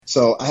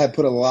So I had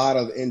put a lot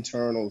of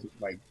internal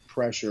like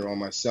pressure on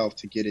myself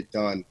to get it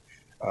done.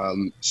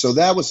 So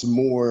that was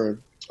more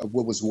of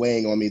what was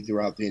weighing on me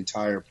throughout the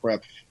entire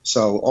prep.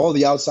 So all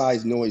the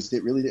outside noise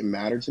really didn't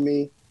matter to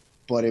me,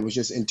 but it was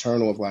just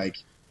internal of like,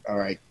 all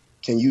right,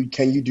 can you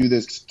do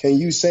this? Can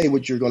you say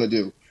what you're going to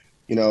do?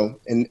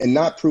 And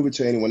not prove it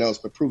to anyone else,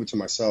 but prove it to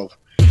myself.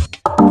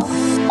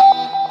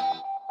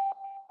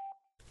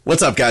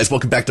 What's up, guys?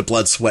 Welcome back to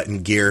Blood, Sweat,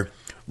 and Gear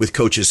with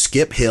coaches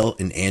Skip Hill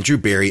and Andrew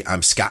Berry.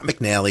 I'm Scott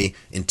McNally,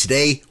 and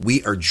today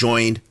we are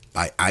joined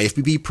by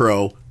IFBB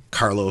Pro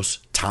Carlos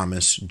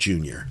Thomas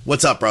Jr.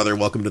 What's up, brother?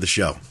 Welcome to the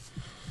show.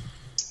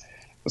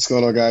 What's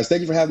going on, guys?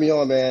 Thank you for having me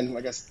on, man.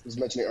 Like I was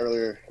mentioning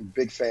earlier, I'm a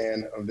big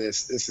fan of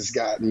this. This has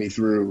gotten me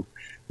through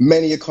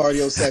many a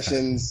cardio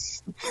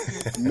sessions,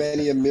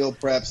 many a meal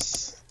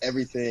preps,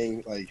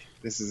 everything. Like,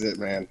 this is it,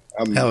 man.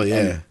 Hell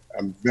yeah.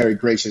 I'm very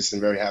gracious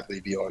and very happy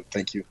to be on.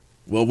 Thank you.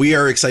 Well, we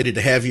are excited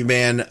to have you,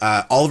 man.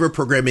 All of our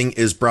programming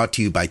is brought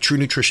to you by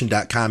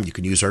TrueNutrition.com. You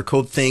can use our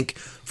code THINK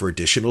for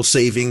additional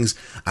savings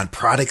on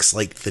products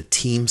like the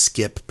Team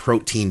Skip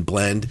Protein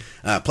Blend,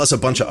 plus a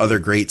bunch of other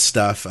great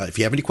stuff. If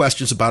you have any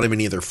questions about them,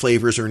 any of their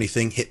flavors or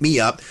anything, hit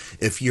me up.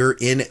 If you're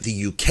in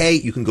the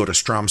UK, you can go to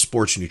Strom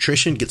Sports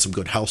Nutrition, get some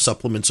good health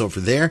supplements over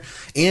there.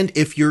 And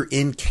if you're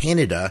in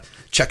Canada,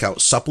 check out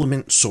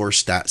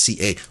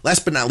supplementsource.ca.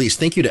 Last but not least,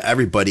 thank you to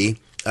everybody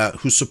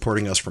who's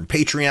supporting us from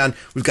Patreon.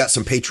 We've got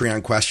some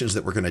Patreon questions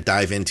that we're going to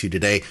dive into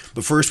today.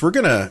 But first, we're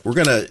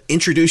gonna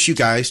introduce you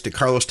guys to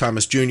Carlos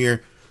Thomas Jr.,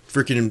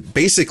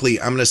 basically,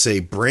 I'm going to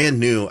say brand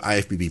new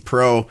IFBB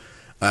Pro.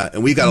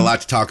 And we've got a lot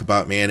to talk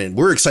about, man. And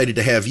we're excited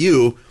to have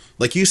you,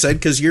 like you said,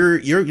 because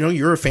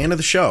you're a fan of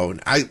the show.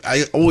 And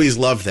I always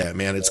love that,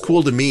 man. It's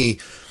cool to me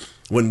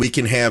when we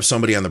can have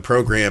somebody on the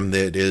program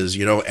that is,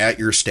 at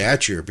your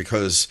stature,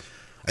 because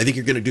I think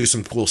you're going to do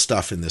some cool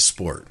stuff in this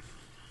sport.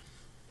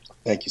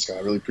 Thank you, Scott. I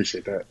really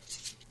appreciate that.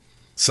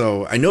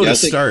 So I know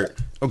start.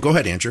 Oh, go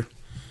ahead, Andrew.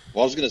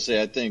 Well, I was going to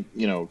say, I think,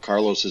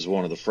 Carlos is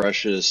one of the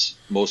freshest,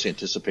 most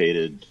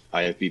anticipated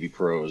IFBB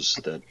pros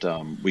that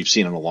we've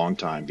seen in a long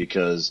time,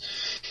 because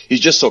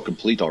he's just so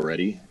complete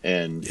already.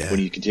 And when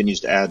he continues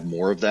to add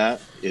more of that,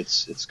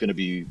 it's going to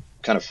be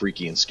kind of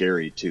freaky and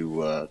scary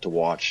to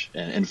watch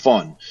and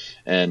fun.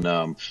 And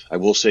I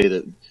will say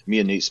that me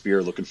and Nate Spear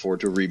are looking forward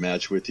to a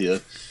rematch with you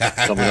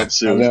coming up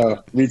soon. I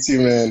know. Me too,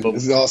 man.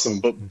 This is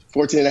awesome.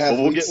 14 and a half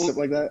weeks, something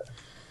like that.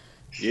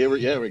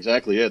 Yeah,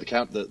 exactly. Yeah,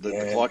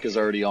 the clock is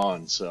already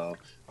on. So,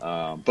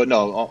 but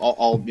no,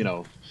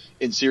 I'll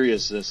in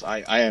seriousness,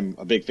 I am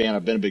a big fan.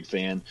 I've been a big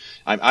fan.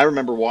 I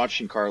remember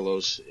watching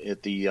Carlos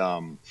at the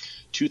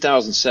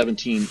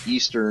 2017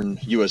 Eastern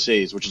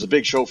USA's, which is a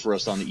big show for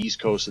us on the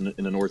East Coast in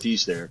the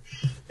Northeast there.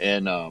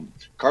 And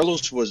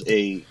Carlos was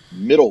a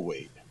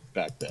middleweight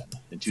back then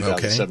in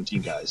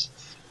 2017, guys.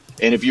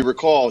 And if you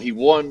recall, he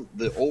won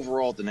the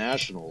overall at the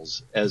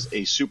Nationals as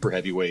a super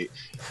heavyweight,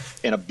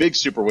 and a big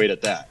super weight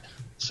at that.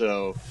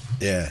 So,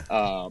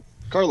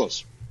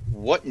 Carlos,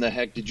 what in the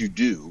heck did you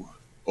do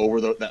over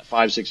that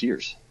 5-6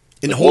 years?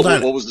 And hold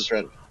on, what was the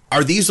strategy?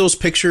 Are these those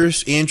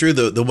pictures, Andrew,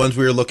 the ones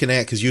we were looking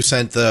at? Because you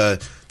sent the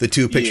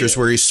two pictures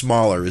where he's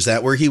smaller. Is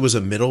that where he was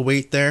a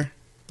middleweight there?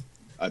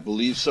 I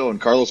believe so.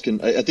 And Carlos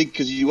I think,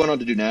 because you went on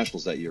to do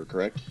Nationals that year,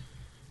 correct?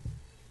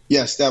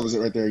 Yes, that was it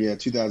right there. Yeah,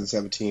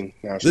 2017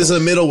 Nationals. This is a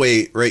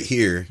middleweight right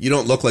here. You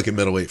don't look like a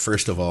middleweight,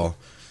 first of all.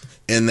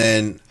 And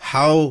then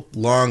how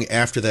long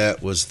after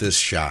that was this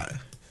shot?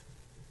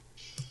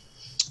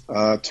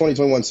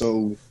 2021,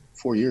 so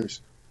 4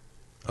 years.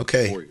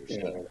 Okay. 4 years.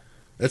 Yeah.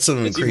 That's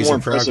some it's crazy even more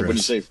progress. impressive when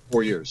you say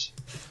 4 years.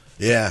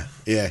 Yeah.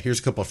 Here's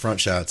a couple of front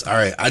shots. All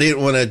right. I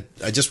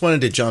just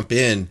wanted to jump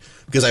in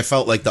because I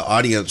felt like the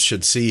audience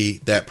should see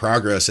that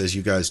progress as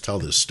you guys tell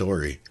this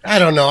story. I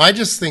don't know. I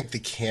just think the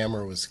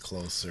camera was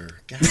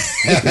closer.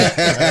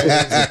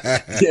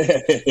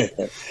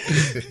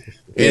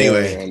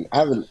 Anyway, I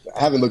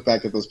haven't looked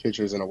back at those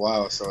pictures in a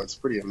while, so it's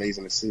pretty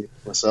amazing to see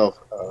myself.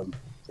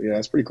 Yeah,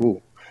 it's pretty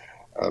cool.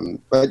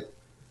 But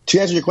to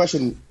answer your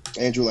question,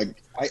 Andrew,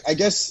 I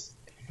guess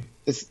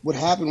what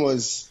happened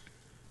was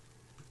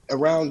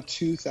around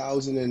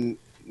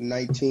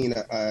 2019,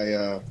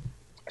 I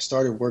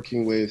started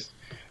working with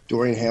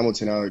Dorian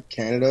Hamilton out of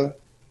Canada,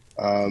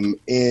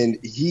 and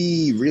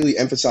he really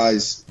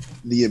emphasized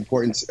the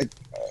importance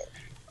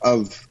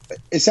of.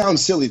 It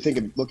sounds silly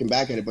looking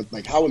back at it, but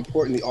like how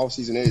important the off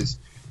season is.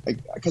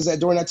 Because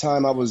during that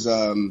time, I was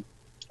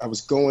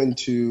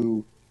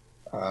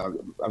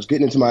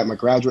getting into my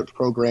graduate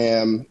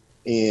program,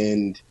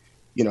 and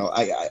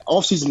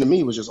off season to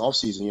me was just off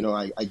season.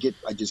 I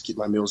just get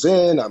my meals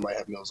in. I might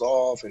have meals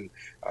off, and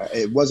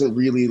it wasn't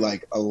really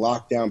like a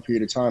lockdown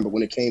period of time. But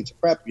when it came to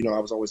prep, I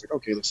was always like,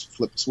 okay, let's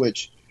flip the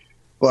switch.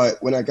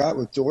 But when I got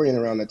with Dorian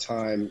around that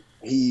time,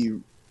 he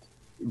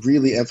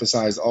really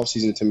emphasized off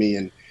season to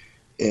me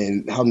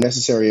and how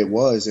necessary it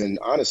was. And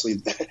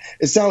honestly,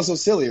 it sounds so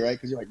silly, right?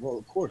 Because you're like, well,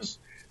 of course.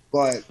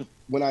 But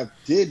when I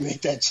did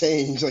make that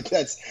change,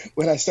 that's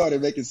when I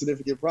started making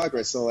significant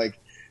progress. So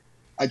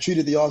I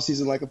treated the off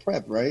season like a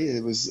prep, right?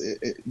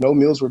 No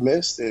meals were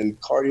missed, and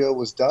cardio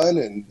was done,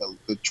 and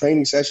the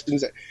training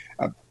sessions.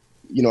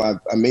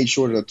 I made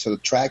sure to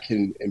track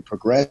and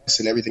progress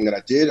in everything that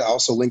I did. I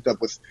also linked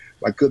up with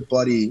my good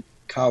buddy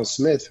Kyle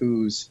Smith,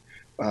 who's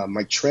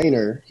my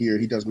trainer here.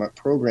 He does my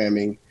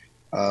programming,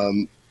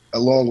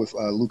 along with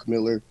Luke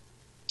Miller.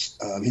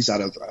 He's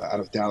out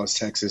of Dallas,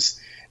 Texas,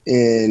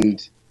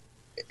 and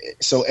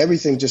so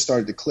everything just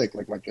started to click.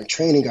 Like my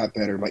training got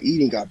better, my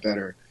eating got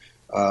better,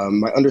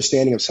 my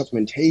understanding of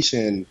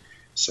supplementation.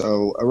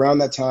 So around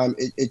that time,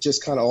 it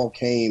just kind of all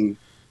came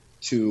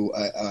to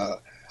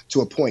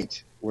a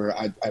point where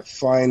I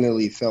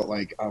finally felt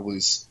like I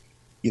was,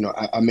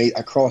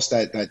 I crossed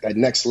that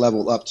next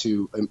level up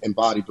to in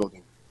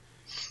bodybuilding.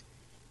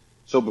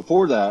 So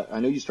before that, I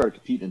know you started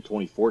competing in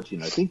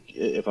 2014. I think,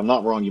 if I'm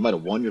not wrong, you might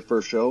have won your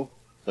first show,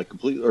 like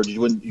completely, or did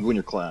you win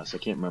your class? I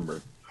can't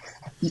remember.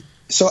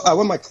 So I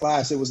won my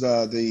class. It was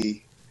I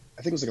think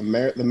it was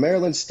like the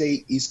Maryland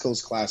State East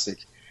Coast Classic.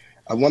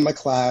 I won my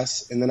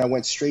class, and then I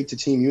went straight to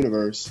Team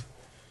Universe,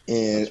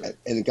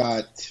 and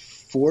got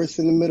fourth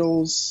in the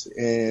middles,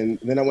 and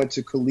then I went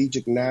to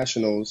Collegiate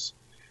Nationals,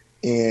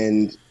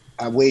 and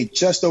I weighed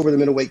just over the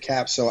middleweight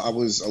cap, so I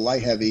was a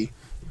light heavy,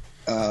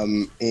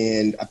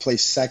 and I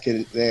placed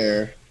second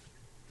there,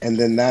 and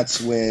then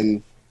that's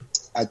when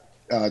I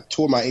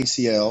tore my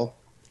ACL,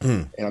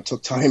 and I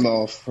took time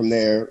off from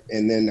there,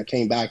 and then I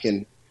came back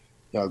in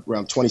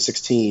around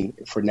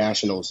 2016 for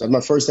Nationals. That was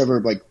my first ever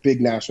big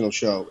national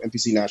show,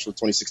 NPC National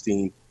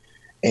 2016,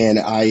 and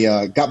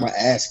I got my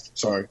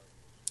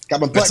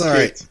butt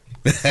kicked.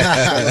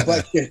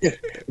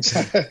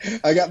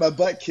 I got my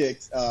butt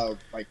kicked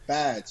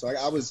bad. So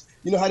I was,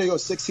 how they go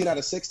 16 out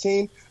of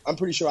 16? I'm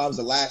pretty sure I was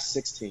the last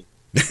 16.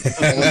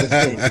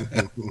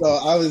 So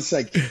I was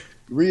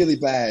really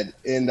bad.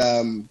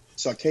 And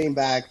so I came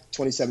back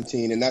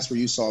 2017, and that's where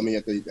you saw me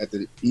at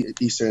the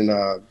Eastern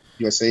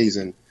USAs.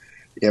 And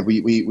yeah,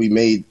 we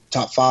made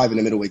top 5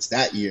 in the middleweights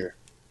that year.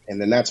 And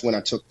then that's when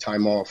I took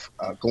time off,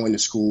 going to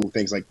school,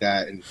 things like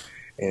that, and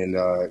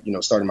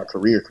starting my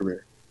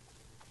career.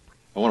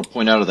 I want to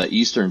point out at that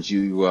Easterns,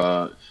 you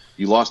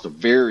lost a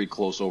very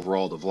close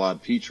overall to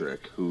Vlad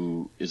Petrick,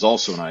 who is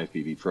also an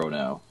IFBB pro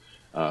now,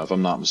 if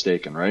I'm not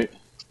mistaken, right?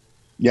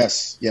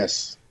 Yes. Yeah,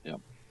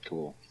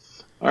 cool.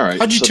 All right.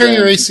 How'd you tear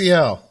your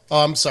ACL?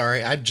 Oh, I'm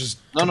sorry. I just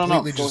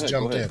completely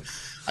jumped in.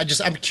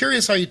 I'm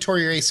curious how you tore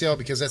your ACL,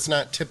 because that's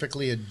not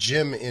typically a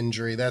gym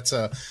injury.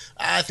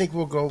 I think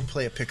we'll go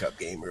play a pickup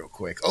game real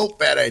quick. Oh,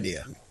 bad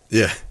idea.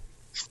 Yeah.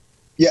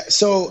 Yeah,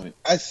 so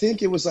I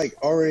think it was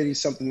already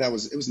something that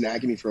was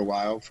nagging me for a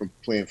while from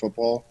playing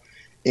football,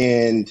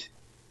 and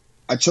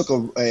I took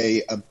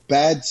a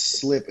bad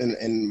slip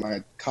in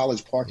my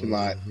college parking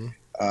lot,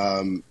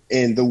 and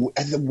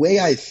the way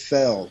I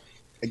fell,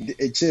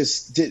 it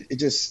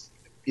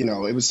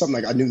was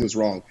something I knew that was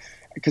wrong,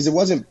 because it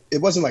wasn't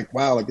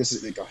wow, this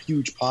is a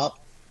huge pop,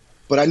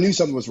 but I knew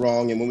something was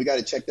wrong, and when we got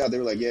it checked out, they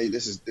were like, yeah,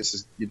 this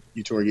is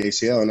you tore your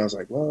ACL, and I was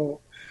like,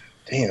 well,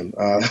 damn,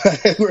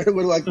 where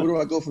do I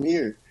go from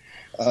here?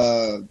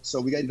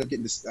 So we ended up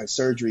getting this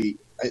surgery.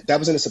 That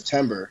was in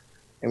September,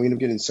 and we ended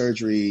up getting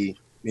surgery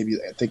maybe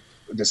I think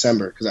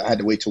December, because I had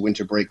to wait till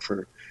winter break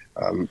for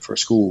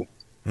school.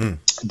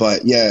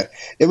 But yeah,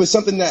 it was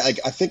something that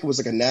I think it was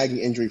a nagging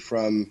injury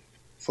from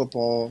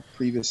football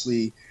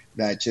previously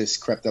that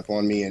just crept up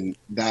on me, and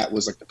that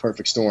was the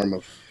perfect storm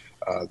of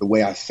the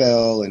way I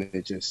fell and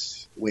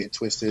the way it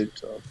twisted.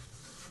 So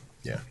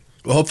yeah.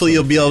 Well, hopefully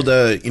you'll be able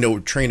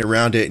to, train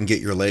around it and get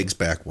your legs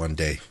back one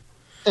day.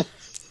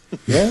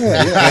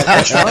 Yeah,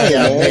 I'm trying,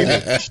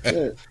 man.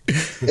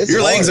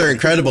 Your legs are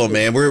incredible,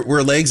 man.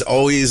 Were legs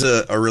always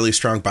a really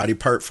strong body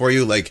part for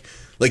you? Like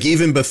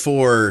even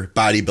before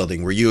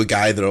bodybuilding, were you a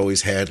guy that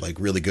always had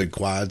really good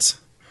quads?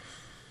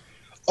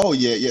 Oh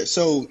yeah.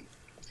 So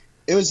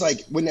it was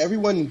when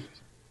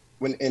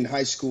in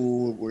high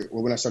school, or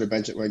when I started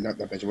benching, not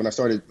benching, when I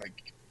started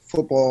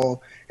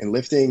football and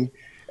lifting,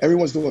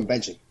 everyone's doing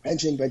benching.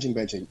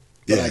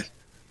 But yeah.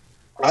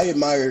 I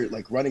admire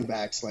running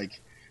backs like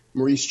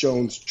Maurice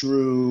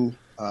Jones-Drew,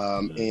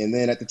 and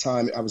then at the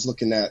time I was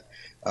looking at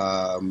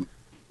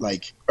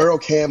Earl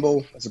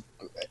Campbell as a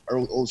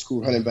old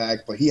school running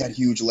back, but he had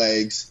huge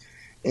legs,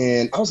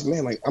 and I was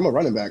man, I'm a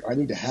running back, I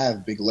need to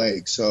have big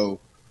legs. So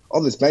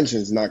all this benching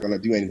is not going to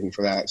do anything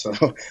for that. So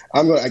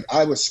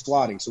I was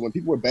squatting. So when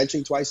people were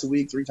benching twice a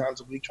week, 3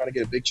 times a week, trying to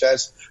get a big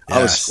chest, yes.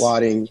 I was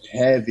squatting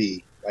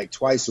heavy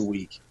twice a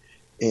week.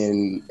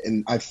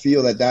 And I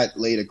feel that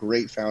laid a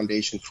great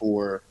foundation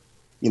for,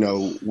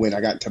 when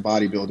I got into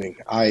bodybuilding.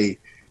 I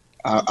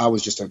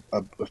was just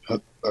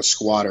a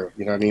squatter,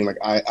 you know what I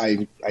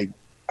mean?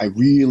 I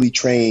really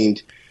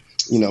trained,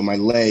 my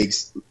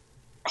legs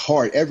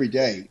hard every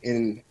day.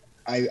 And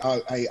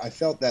I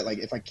felt that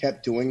if I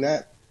kept doing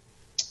that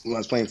when I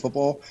was playing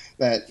football,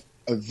 that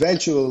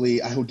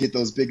eventually I would get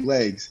those big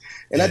legs.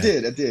 And yeah.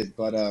 I did.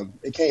 But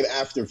it came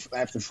after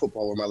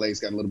football where my legs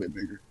got a little bit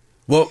bigger.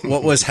 What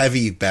was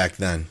heavy back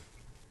then?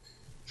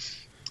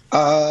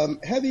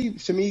 Heavy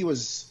to me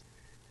was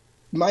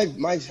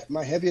my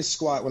heaviest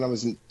squat when I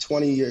was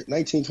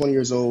 19, 20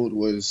 years old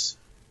was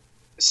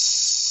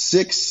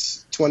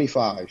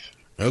 625.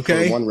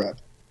 Okay. For one rep.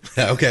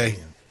 Okay.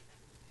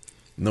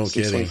 No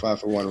kidding. 625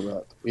 for one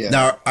rep. Yeah.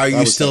 Now, are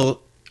you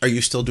still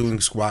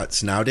doing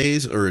squats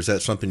nowadays, or is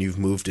that something you've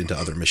moved into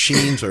other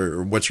machines,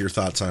 or what's your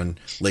thoughts on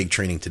leg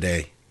training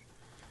today?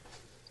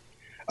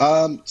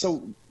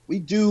 So we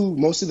do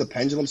most of the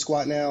pendulum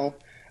squat now,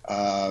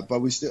 but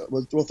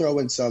we'll throw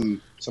in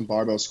some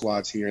barbell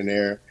squats here and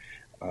there.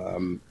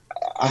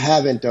 I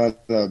haven't done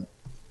the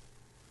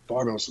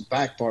barbell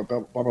back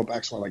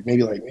squat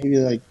maybe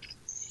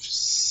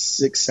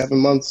 6-7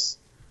 months.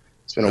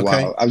 It's been a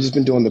while. I've just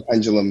been doing the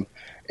pendulum,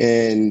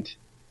 and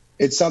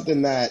it's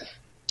something that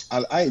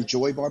I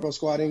enjoy barbell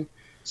squatting.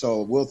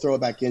 So we'll throw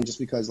it back in just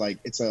because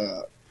it's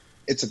a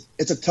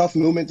tough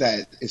movement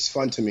that is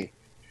fun to me.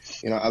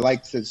 I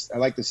like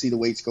to see the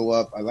weights go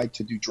up. I like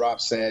to do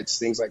drop sets,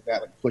 things like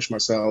that, like push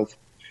myself.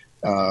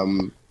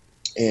 And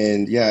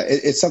yeah,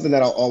 it's something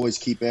that I'll always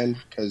keep in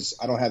because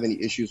I don't have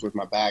any issues with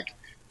my back,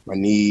 my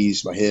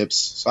knees, my hips,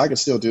 so I can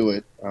still do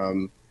it.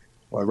 Well,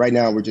 right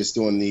now we're just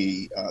doing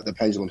the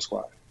pendulum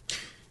squat.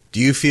 Do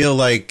you feel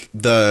like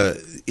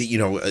because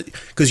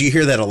you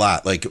hear that a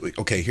lot, like,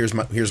 okay, here's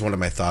one of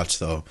my thoughts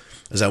though,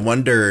 is I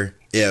wonder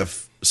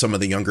if some of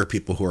the younger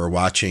people who are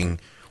watching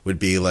would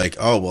be like,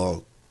 oh,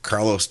 well,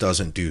 Carlos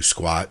doesn't do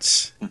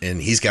squats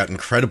and he's got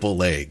incredible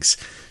legs.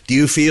 Do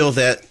you feel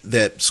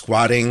that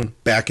squatting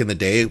back in the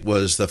day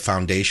was the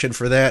foundation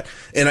for that?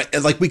 And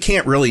we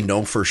can't really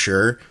know for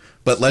sure,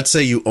 but let's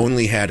say you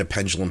only had a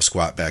pendulum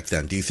squat back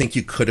then. Do you think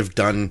you could have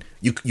done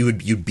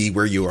you'd be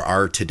where you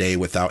are today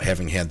without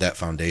having had that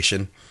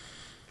foundation?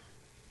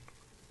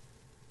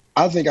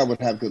 I think I would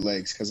have good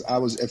legs because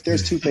if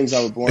there's two things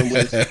I was born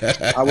with,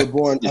 I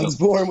was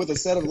born with a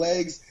set of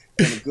legs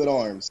and good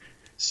arms.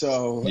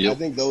 So I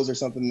think those are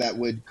something that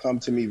would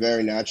come to me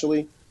very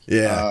naturally.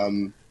 Yeah.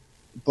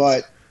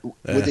 But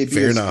would they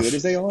be as enough. good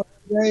as they are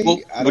today?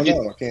 Well, I don't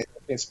know. I can't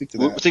speak to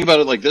that. Think about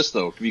it like this,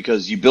 though,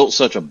 because you built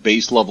such a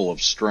base level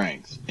of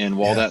strength. And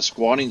while that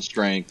squatting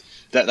strength,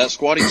 that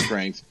squatting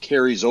strength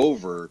carries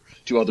over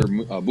to other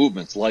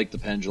movements like the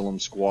pendulum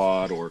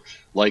squat or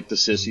like the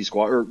sissy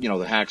squat or,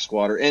 the hack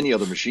squat or any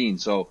other machine.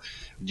 So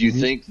do you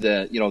think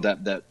that,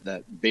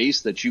 that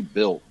base that you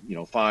built,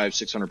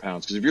 500-600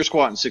 pounds, because if you're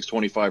squatting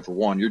 625 for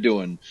one, you're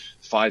doing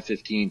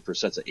 515 for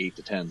sets of 8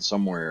 to 10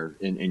 somewhere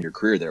in your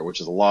career there, which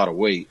is a lot of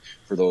weight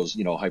for those,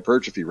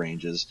 hypertrophy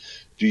ranges.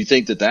 Do you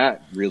think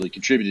that really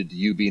contributed to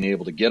you being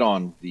able to get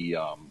on the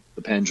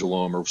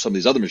pendulum or some of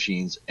these other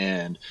machines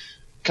and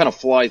kind of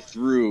fly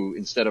through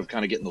instead of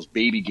kind of getting those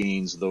baby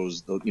gains,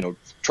 those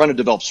trying to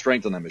develop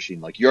strength on that machine?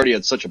 Like you already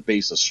had such a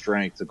base of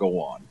strength to go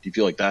on. Do you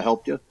feel like that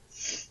helped you?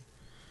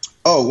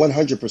 Oh,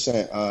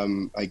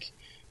 100%.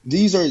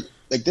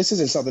 This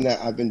isn't something that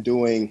I've been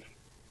doing,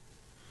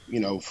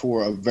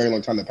 for a very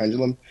long time. The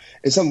pendulum,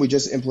 it's something we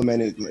just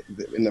implemented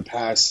in the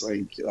past,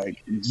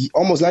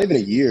 almost not even a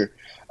year.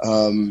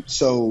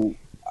 So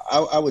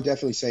I would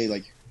definitely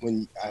say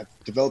when I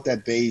developed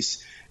that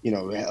base,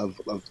 of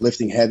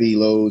lifting heavy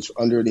loads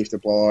underneath the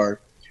bar,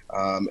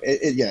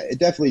 it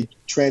definitely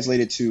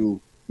translated to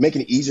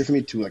making it easier for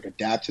me to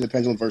adapt to the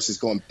pendulum versus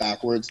going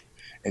backwards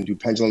and do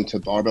pendulum to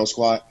barbell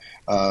squat.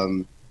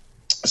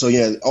 So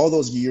yeah, all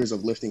those years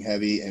of lifting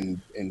heavy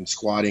and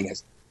squatting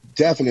has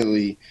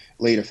definitely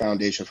laid a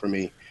foundation for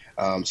me.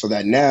 So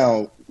that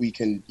now we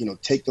can,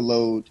 take the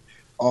load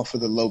off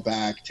of the low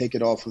back, take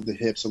it off of the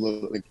hips a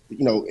little,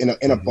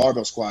 in a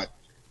barbell squat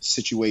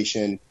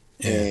situation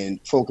and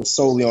focus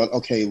solely on,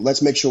 okay,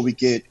 let's make sure we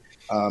get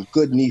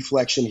good knee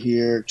flexion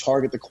here,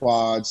 target the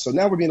quads. So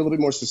now we're being a little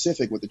bit more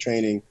specific with the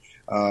training.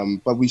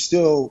 But we'll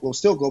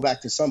still go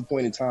back to some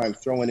point in time,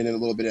 throwing in a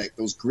little bit of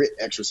those grit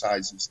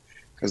exercises,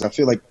 because I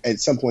feel like at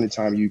some point in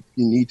time you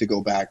need to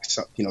go back,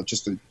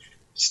 just to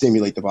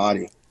stimulate the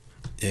body.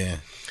 Yeah.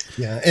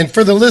 Yeah. And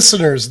for the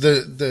listeners,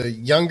 the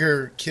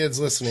younger kids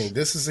listening,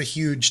 this is a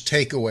huge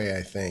takeaway,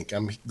 I think.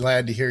 I'm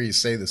glad to hear you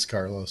say this,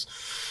 Carlos,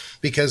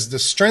 because the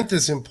strength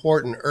is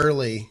important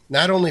early,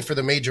 not only for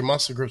the major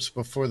muscle groups,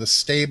 but for the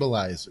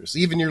stabilizers,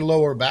 even your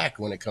lower back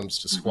when it comes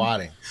to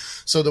squatting,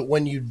 so that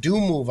when you do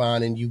move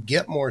on and you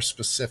get more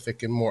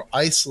specific and more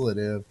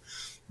isolative,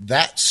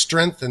 that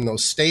strength and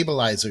those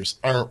stabilizers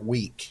aren't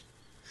weak.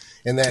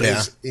 And that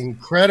is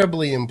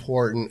incredibly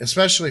important,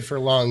 especially for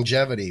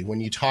longevity,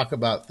 when you talk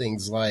about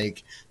things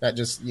like not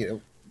just, the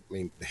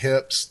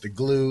hips, the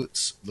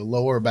glutes, the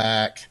lower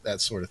back,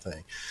 that sort of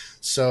thing.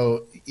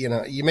 So,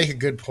 you make a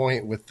good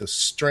point with the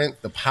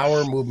strength, the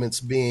power movements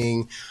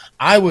being,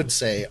 I would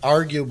say,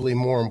 arguably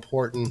more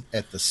important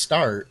at the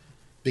start,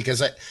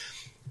 because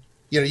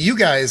you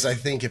guys, I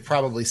think, have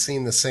probably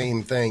seen the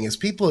same thing. As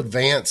people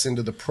advance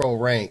into the pro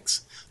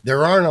ranks,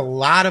 there aren't a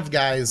lot of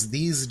guys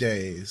these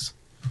days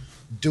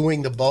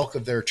doing the bulk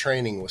of their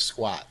training with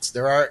squats.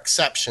 There are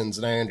exceptions,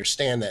 and I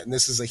understand that. And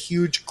this is a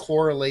huge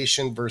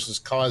correlation versus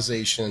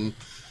causation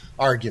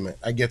argument.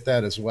 I get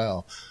that as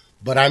well.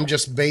 But I'm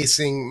just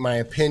basing my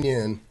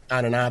opinion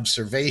on an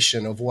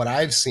observation of what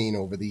I've seen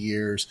over the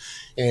years.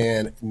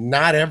 And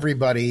not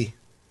everybody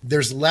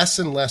there's less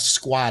and less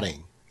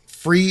squatting,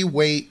 free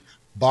weight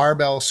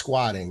barbell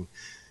squatting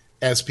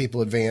as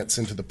people advance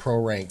into the pro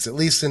ranks, at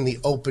least in the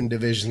open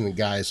division, the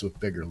guys with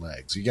bigger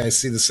legs. You guys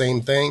see the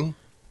same thing?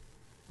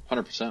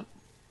 100%.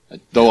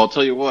 Though I'll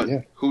tell you what,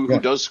 who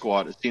does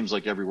squat, it seems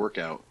like every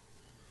workout?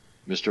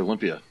 Mr.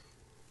 Olympia.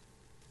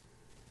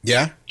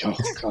 Yeah? Oh,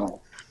 God.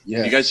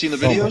 Yeah. You guys seen the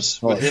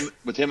videos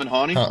with him and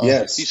Hani?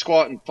 Yes. He's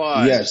squatting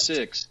 5,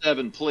 6,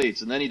 7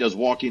 plates, and then he does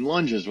walking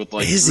lunges with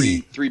like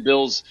three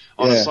bills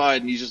on the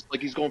side, and he's just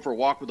like he's going for a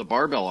walk with a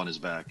barbell on his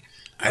back.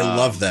 I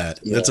love that.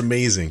 Yeah. That's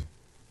amazing.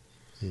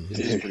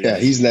 Yeah,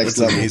 he's next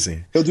level.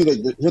 Amazing. He'll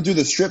do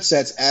the strip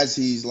sets as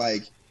he's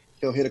like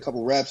he'll hit a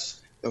couple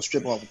reps, they'll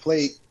strip off a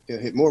plate, he'll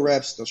hit more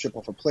reps, they'll strip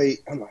off a plate.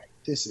 I'm like,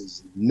 this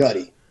is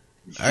nutty.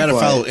 I got to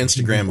follow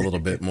Instagram a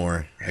little bit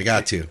more. I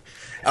got to.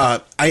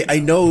 I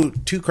know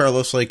too,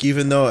 Carlos, like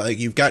even though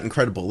you've got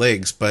incredible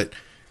legs, but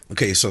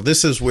okay, so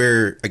this is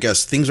where I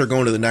guess things are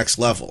going to the next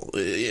level.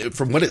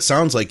 From what it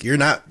sounds like, you're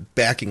not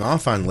backing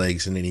off on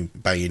legs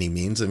by any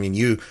means. I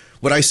mean,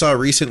 what I saw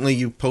recently,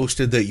 you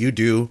posted that you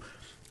do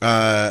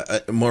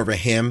more of a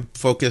ham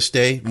focused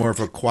day, more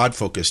of a quad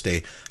focused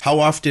day. How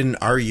often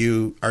are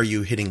you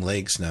hitting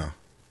legs now?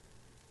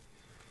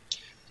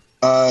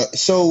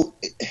 So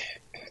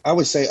I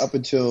would say up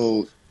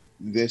until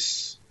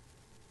this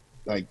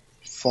like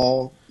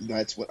fall,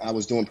 that's what I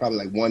was doing, probably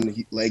like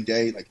one leg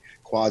day, like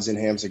quads and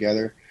hams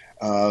together.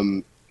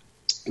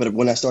 But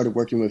when I started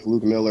working with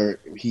Luke Miller,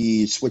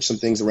 he switched some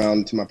things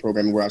around to my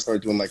programming where I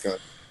started doing like a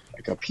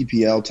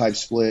PPL type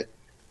split.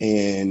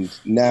 And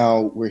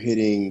now we're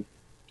hitting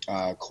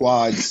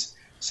quads,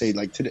 say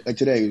like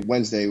today,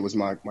 Wednesday was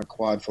my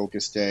quad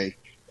focus day,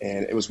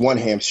 and it was one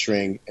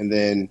hamstring. And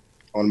then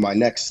on my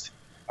next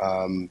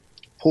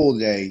pull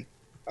day,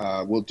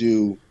 we'll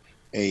do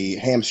a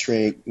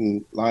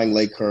hamstring lying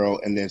leg curl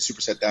and then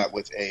superset that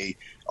with a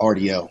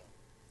RDL.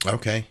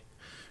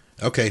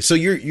 Okay, so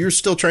you're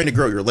still trying to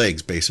grow your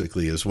legs,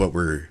 basically, is what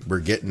we're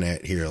getting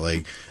at here.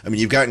 Like, I mean,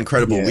 you've got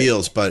incredible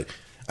wheels, but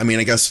I mean,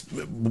 I guess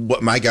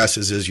what my guess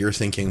is you're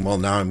thinking, well,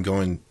 now I'm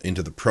going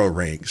into the pro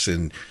ranks,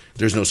 and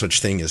there's no such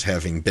thing as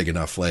having big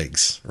enough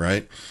legs,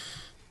 right?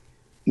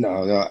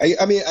 No.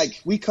 I mean,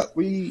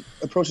 we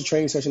approach a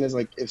training session as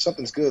like, if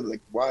something's good,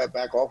 like why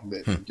back off of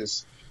it?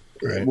 Just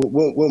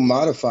we'll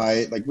modify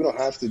it. Like we don't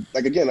have to.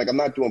 Like again, like I'm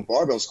not doing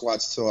barbell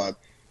squats till I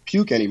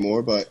puke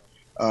anymore, but.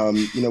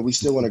 We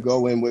still want to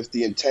go in with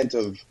the intent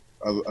of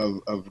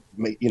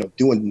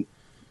doing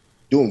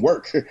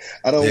work.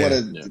 I don't want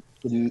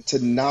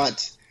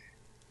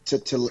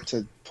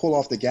to pull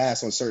off the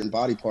gas on certain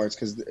body parts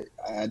because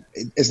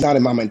it's not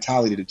in my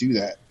mentality to do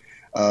that.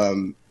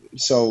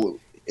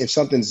 So if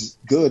something's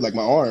good, like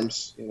my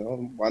arms,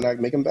 why not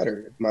make them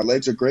better? If my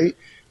legs are great,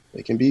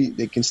 they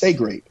can stay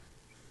great.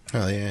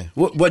 Oh yeah.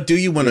 What do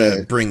you want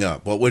to bring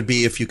up? What would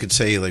be, if you could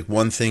say like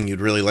one thing you'd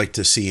really like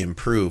to see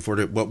improve?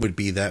 What would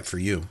be that for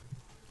you?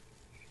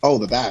 Oh,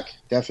 the back,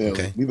 definitely.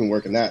 Okay. We've been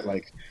working that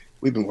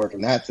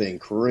thing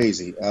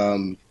crazy.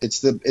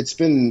 It's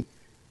been,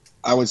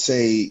 I would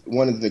say,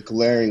 one of the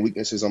glaring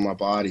weaknesses on my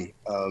body,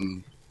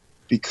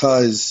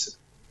 because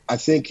I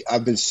think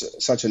I've been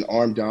such an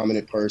arm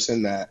dominant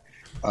person that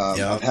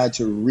I've had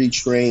to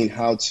retrain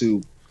how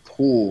to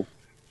pull.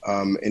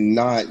 And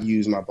not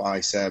use my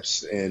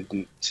biceps,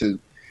 and to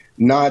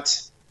learn how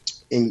to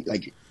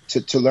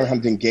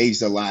engage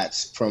the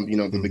lats from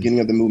the beginning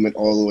of the movement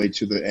all the way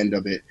to the end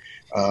of it.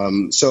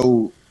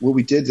 So what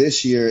we did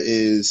this year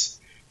is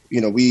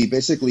we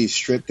basically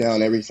stripped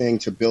down everything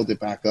to build it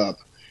back up.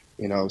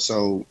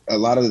 So a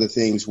lot of the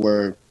things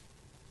were,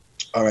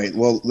 all right,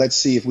 well, let's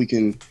see if we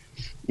can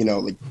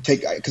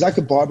take, because I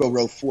could barbell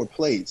row 4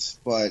 plates,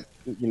 but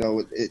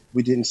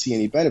we didn't see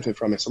any benefit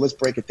from it. So let's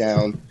break it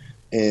down.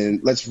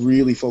 And let's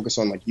really focus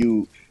on like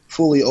you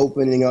fully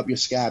opening up your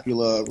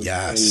scapula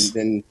and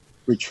then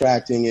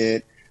retracting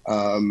it,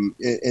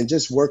 and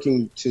just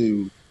working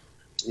to,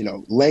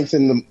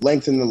 lengthen the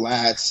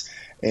lats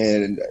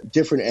and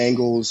different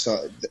angles.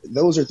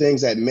 Those are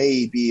things that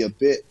may be a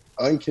bit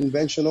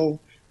unconventional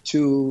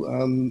to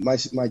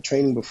my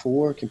training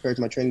before, compared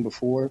to my training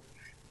before,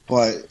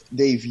 but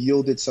they've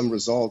yielded some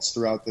results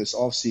throughout this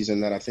off season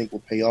that I think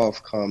will pay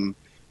off come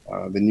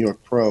the New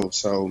York Pro.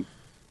 So.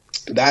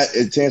 That,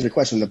 to answer your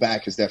question, the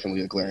back is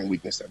definitely a glaring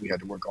weakness that we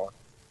had to work on.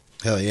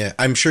 Hell yeah.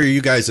 I'm sure you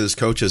guys as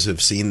coaches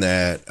have seen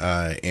that,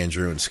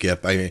 Andrew and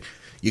Skip. I mean,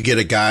 you get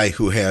a guy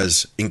who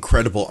has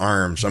incredible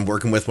arms. I'm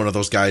working with one of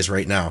those guys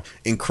right now.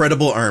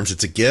 Incredible arms.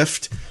 It's a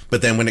gift,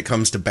 but then when it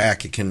comes to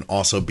back, it can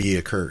also be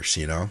a curse,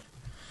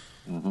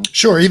 Mm-hmm.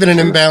 Sure. Even an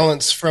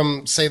imbalance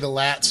from, say, the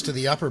lats to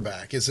the upper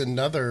back is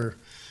another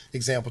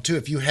example, too.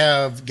 If you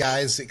have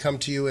guys that come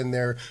to you and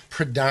they're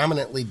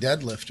predominantly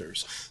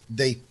deadlifters,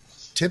 they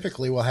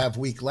typically will have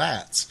weak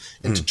lats,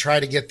 and to try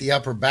to get the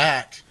upper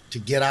back to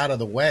get out of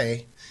the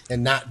way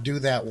and not do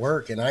that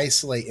work and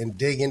isolate and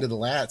dig into the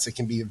lats, it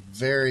can be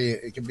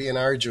an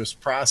arduous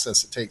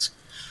process. It takes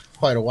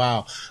quite a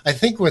while. I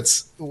think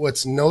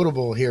what's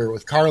notable here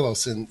with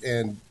Carlos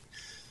and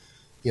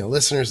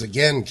listeners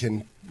again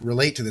can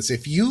relate to this.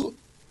 If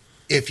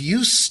if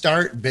you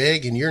start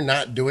big and you're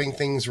not doing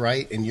things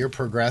right and you're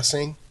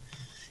progressing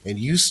and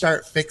you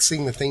start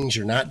fixing the things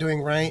you're not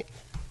doing right,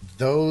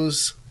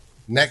 those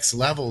next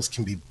levels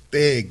can be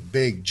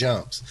big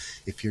jumps.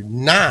 If you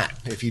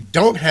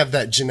don't have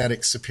that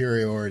genetic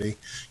superiority,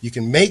 you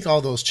can make all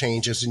those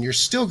changes and you're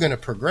still going to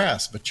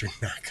progress, but you're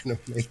not going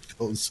to make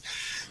those.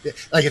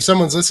 Like if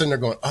someone's listening, they're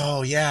going,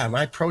 oh yeah,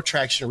 my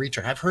protraction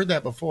retract, I've heard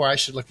that before. I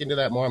should look into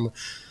that more.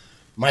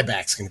 My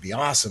back's going to be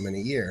awesome in a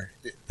year.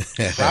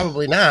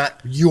 Probably not.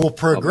 You'll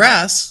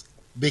progress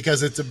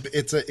because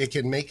it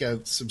can make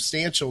a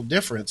substantial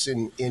difference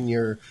in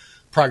your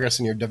progress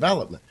and your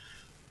development.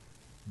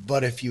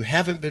 But if you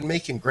haven't been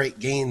making great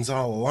gains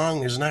all along,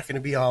 there's not going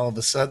to be all of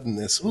a sudden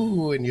this,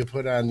 and you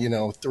put on,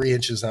 3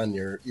 inches on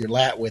your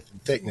lat width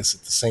and thickness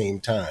at the same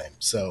time.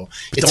 So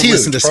it's Don't huge.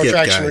 Listen to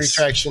Protraction, Skip, guys.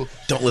 Retraction.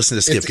 Don't listen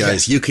to Skip,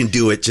 guys. You can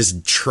do it.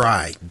 Just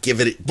try.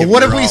 Give it. But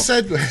what have we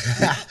said? Eat all the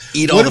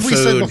food. What have we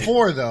said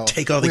before, though?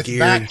 Take all the gear.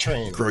 Back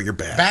training. Grow your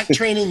back. Back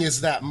training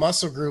is that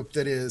muscle group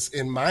that is,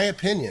 in my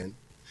opinion,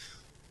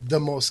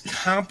 the most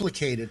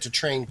complicated to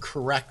train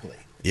correctly.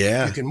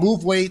 Yeah. You can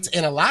move weights,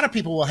 and a lot of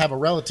people will have a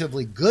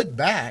relatively good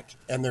back,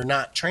 and they're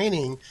not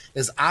training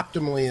as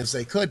optimally as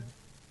they could,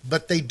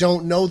 but they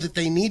don't know that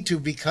they need to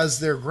because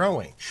they're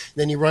growing.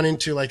 Then you run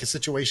into like a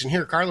situation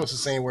here, Carlos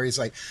is saying, where he's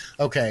like,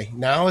 okay,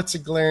 now it's a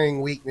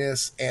glaring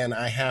weakness, and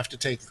I have to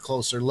take a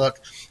closer look,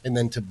 and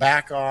then to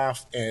back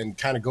off and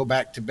kind of go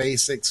back to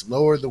basics,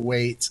 lower the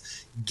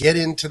weights, get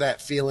into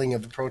that feeling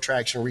of the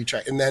protraction,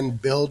 retract, and then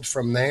build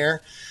from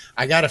there.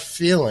 I got a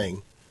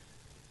feeling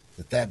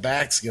that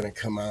back's going to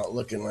come out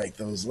looking like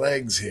those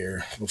legs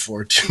here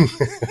before too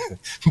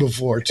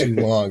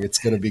long. It's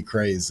going to be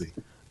crazy.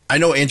 I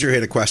know Andrew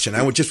had a question.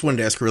 I just wanted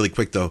to ask really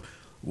quick, though.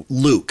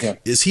 Luke,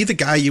 is he the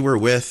guy you were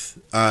with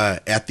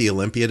at the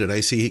Olympia? Did I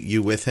see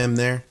you with him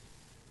there?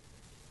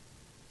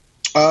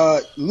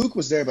 Luke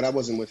was there, but I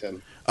wasn't with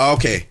him. Oh,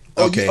 okay.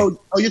 Okay. Oh,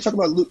 you're talking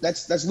about Luke.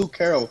 That's Luke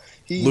Carroll.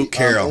 Luke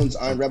Carroll owns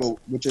Iron Rebel,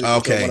 which is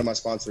one of my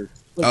sponsors.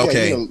 But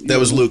okay. That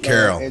was Luke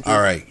Carroll.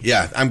 All right.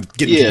 Yeah. I'm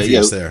getting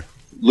confused there.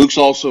 Luke's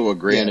also a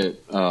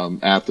Granite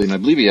athlete, and I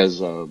believe he has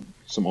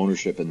some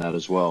ownership in that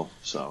as well.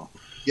 So,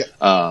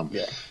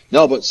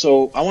 No, but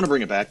so I want to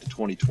bring it back to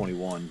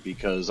 2021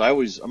 because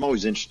I'm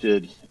always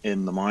interested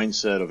in the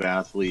mindset of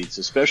athletes,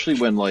 especially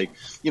when like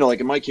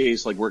in my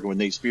case, like working with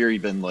Nate Spear,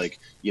 he'd been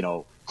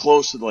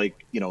close to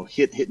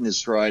hitting his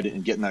stride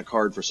and getting that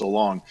card for so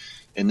long,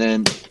 and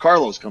then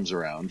Carlos comes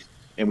around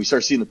and we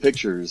start seeing the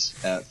pictures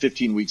at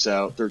 15 weeks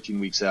out, 13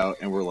 weeks out,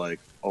 and we're like,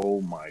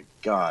 oh my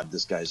God,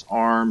 this guy's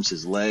arms,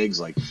 his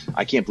legs,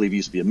 I can't believe he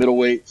used to be a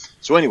middleweight.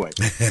 So anyway,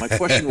 my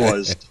question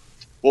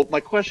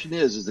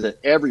is that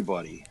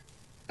everybody,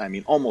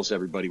 almost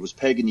everybody was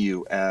pegging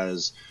you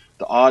as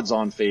the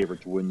odds-on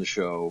favorite to win the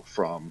show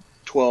from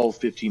 12,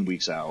 15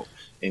 weeks out.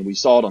 And we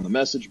saw it on the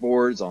message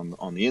boards, on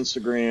the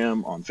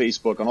Instagram, on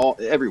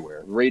Facebook,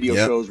 everywhere. Radio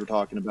shows were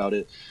talking about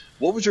it.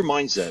 What was your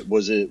mindset?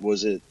 Was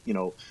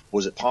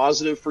it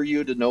positive for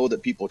you to know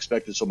that people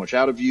expected so much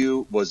out of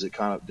you? Was it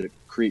did it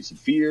create some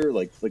fear?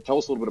 Tell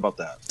us a little bit about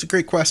that. It's a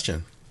great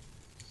question.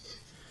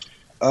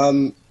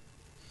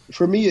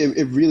 For me,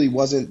 it really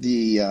wasn't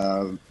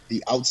the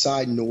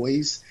outside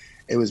noise.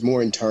 It was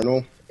more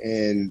internal,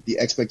 and the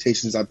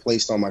expectations I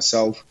placed on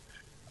myself,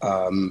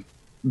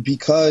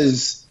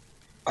 because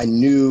I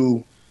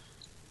knew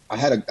I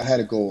had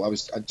a goal. I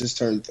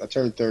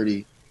turned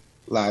 30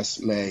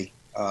 last May.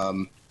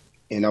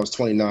 And I was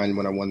 29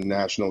 when I won the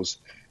Nationals.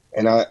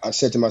 And I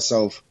said to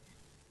myself,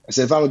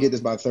 if I don't get this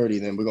by 30,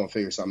 then we're going to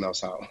figure something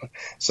else out.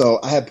 So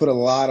I had put a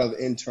lot of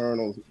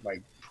internal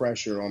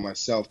pressure on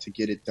myself to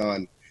get it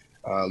done.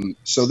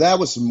 So that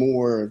was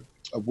more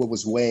of what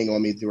was weighing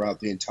on me throughout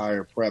the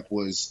entire prep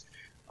was,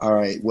 all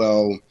right,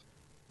 well,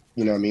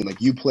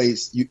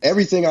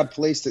 everything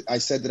I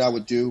said that I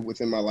would do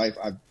within my life,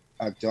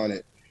 I've done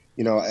it.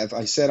 If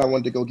I said I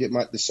wanted to go get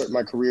my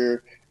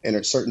career in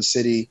a certain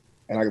city,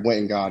 and I went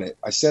and got it.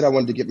 I said I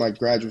wanted to get my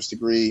graduate's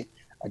degree.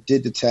 I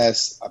did the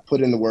test. I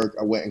put in the work.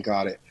 I went and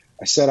got it.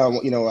 I said I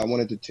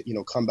wanted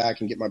to come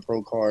back and get my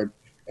pro card,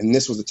 and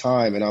this was the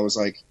time. And I was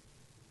like,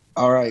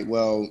 all right,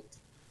 well,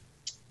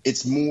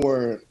 it's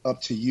more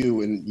up to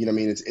you, and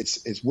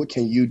it's what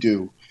can you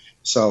do.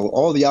 So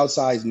all the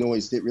outside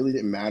noise really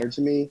didn't matter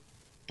to me,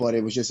 but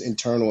it was just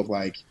internal of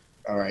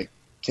all right,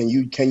 can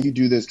you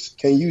do this?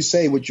 Can you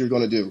say what you're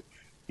going to do?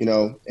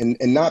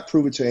 And not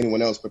prove it to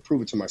anyone else, but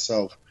prove it to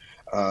myself.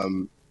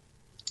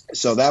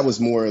 So that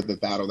was more of the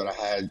battle that I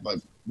had, but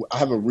I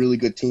have a really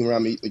good team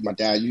around me. Like my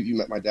dad, you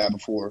met my dad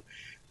before.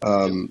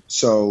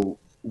 So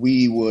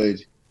we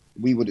would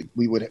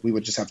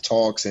just have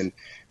talks and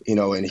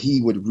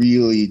he would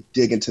really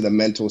dig into the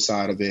mental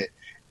side of it.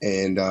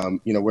 And,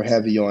 we're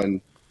heavy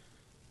on,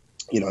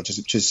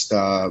 just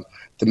the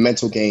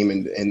mental game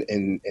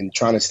and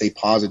trying to stay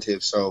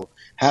positive. So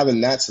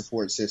having that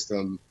support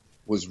system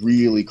was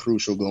really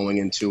crucial going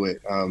into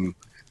it.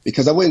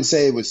 Because I wouldn't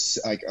say it was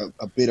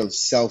a bit of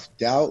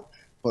self-doubt,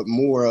 but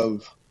more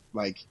of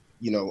I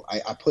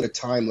put a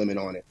time limit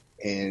on it.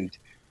 And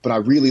but I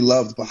really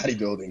loved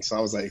bodybuilding. So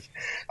I was like,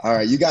 all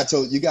right, you got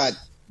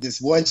this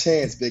one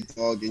chance, big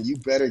dog, and you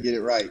better get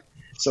it right.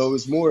 So it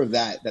was more of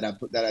that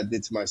I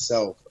did to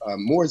myself,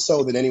 more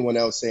so than anyone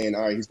else saying,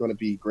 all right, he's going to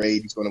be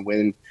great, he's going to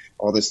win,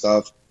 all this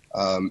stuff.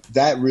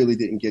 That really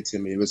didn't get to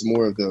me. It was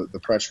more of the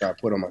pressure I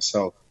put on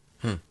myself.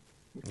 I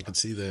can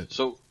see that.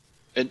 So,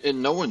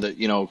 and knowing that,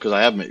 because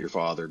I have met your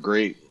father,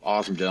 great,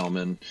 awesome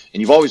gentleman,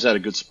 and you've always had a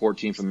good support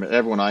team from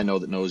everyone I know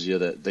that knows you,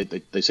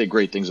 that they say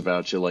great things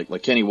about you,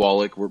 like Kenny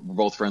Wallach. We're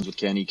both friends with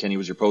Kenny. Kenny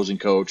was your posing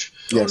coach.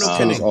 Yes,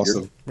 Kenny's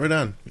awesome. Right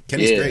on.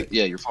 Kenny's great.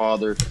 Yeah, your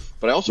father.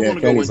 But I also want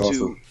to go into.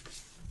 Awesome.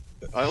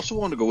 I also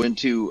want to go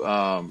into,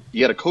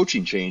 you had a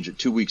coaching change at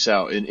 2 weeks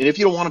out. And if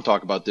you don't want to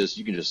talk about this,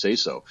 you can just say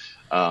so.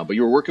 But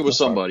you were working with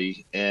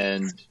somebody,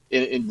 and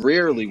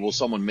rarely will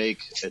someone make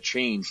a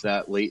change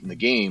that late in the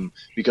game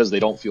because they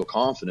don't feel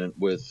confident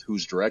with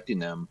who's directing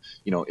them,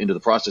 into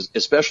the process,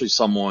 especially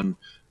someone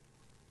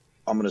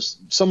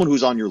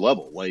who's on your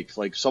level,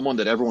 like someone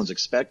that everyone's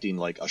expecting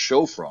like a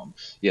show from,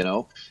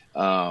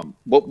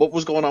 what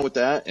was going on with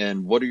that?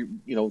 And what do you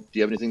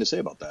have anything to say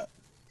about that?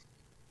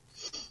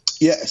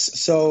 Yes.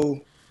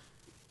 So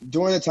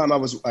during the time I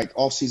was like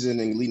off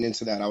season and leading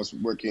into that, I was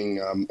working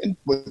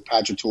with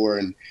Patrick Tour,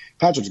 and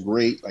Patrick's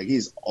great. Like,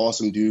 he's an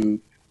awesome dude.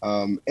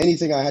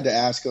 Anything I had to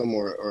ask him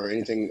or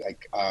anything,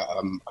 like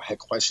I had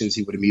questions,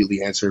 he would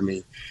immediately answer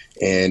me.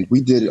 And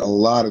we did a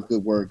lot of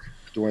good work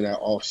during that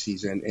off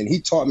season. And he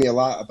taught me a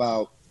lot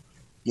about,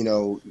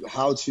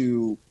 how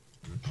to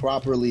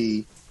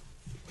properly,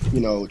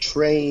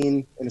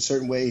 train in a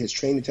certain way, his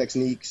training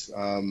techniques,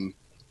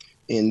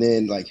 and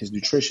then like his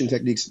nutrition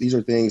techniques. These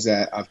are things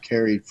that I've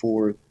carried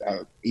forward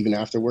even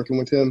after working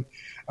with him.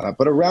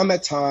 But around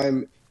that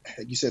time,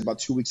 like you said, about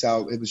 2 weeks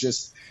out, it was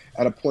just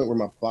at a point where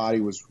my body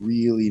was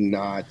really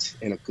not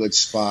in a good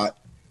spot.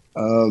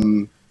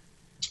 So,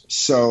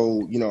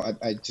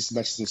 I just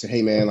messaged him and said,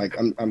 hey man, like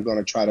I'm going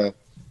to try to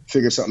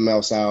figure something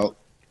else out.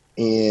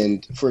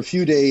 And for a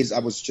few days, I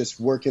was just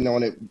working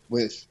on it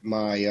with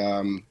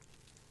my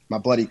my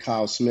buddy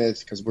Kyle Smith,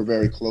 because we're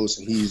very close,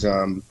 and he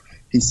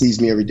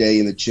sees me every day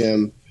in the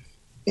gym,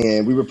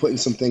 and we were putting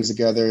some things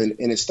together, and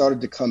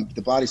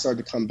the body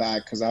started to come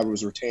back because I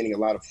was retaining a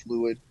lot of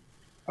fluid,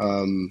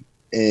 and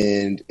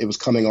it was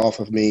coming off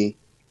of me.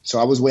 So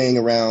I was weighing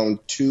around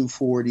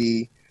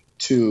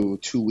 242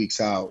 2 weeks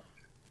out,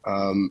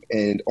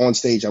 and on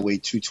stage I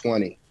weighed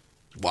 220.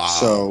 Wow.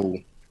 So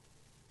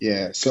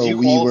yeah, so you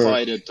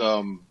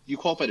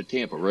qualified at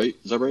Tampa, right?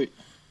 Is that right?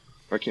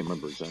 I can't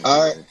remember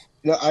exactly.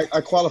 No, I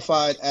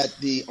qualified at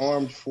the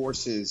Armed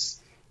Forces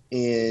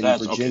in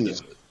Virginia.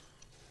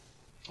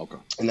 Okay.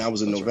 And that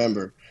was in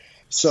November. Right.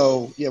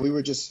 So yeah, we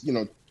were just,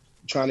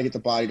 trying to get the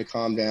body to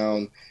calm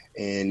down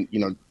and,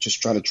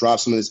 just trying to drop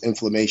some of this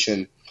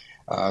inflammation.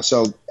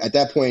 So at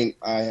that point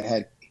I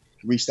had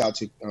reached out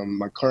to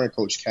my current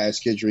coach, Kaz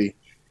Kidry,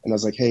 and I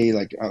was like, hey,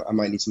 like I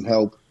might need some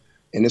help.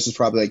 And this was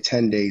probably like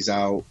 10 days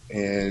out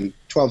and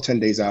 10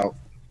 days out.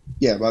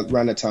 Yeah, about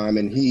around that time.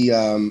 And he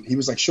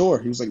was like, sure.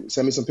 He was like,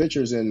 send me some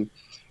pictures, and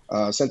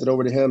sent it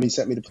over to him. He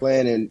sent me the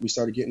plan, and we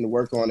started getting to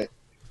work on it.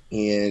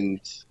 And,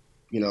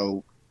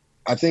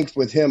 I think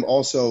with him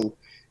also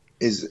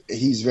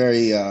he's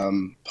very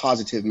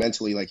positive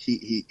mentally. Like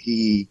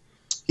he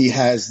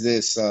has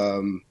this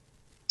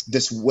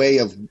this way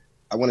of,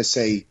 I want to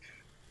say,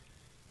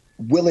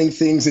 willing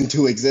things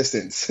into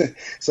existence.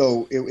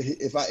 So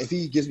if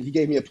he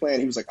gave me a plan,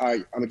 he was like, all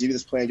right, I'm gonna give you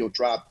this plan. You'll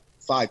drop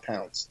 5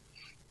 pounds.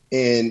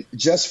 And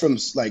just from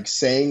like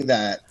saying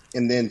that,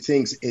 and then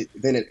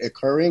it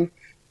occurring,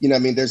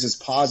 there's this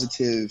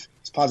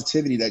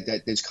positivity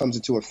that just comes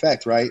into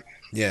effect, right?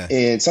 Yeah.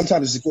 And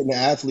sometimes it's just getting the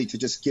athlete to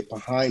just get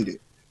behind it,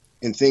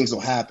 and things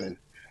will happen.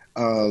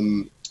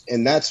 And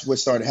that's what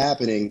started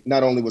happening.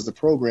 Not only was the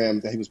program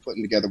that he was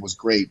putting together was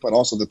great, but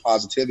also the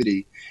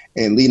positivity.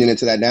 And leading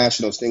into that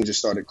nationals, things just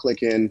started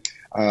clicking,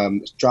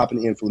 dropping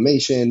the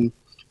inflammation.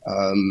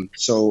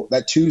 So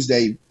that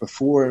Tuesday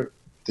before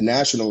the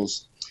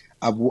nationals,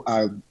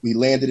 we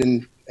landed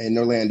in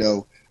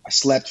Orlando. I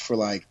slept for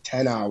like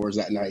 10 hours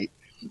that night,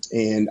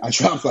 and I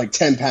dropped like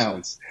 10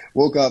 pounds.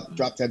 Woke up,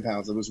 dropped 10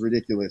 pounds. It was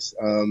ridiculous.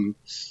 And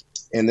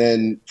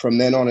then from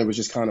then on, it was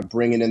just kind of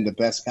bringing in the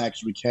best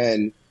package we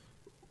can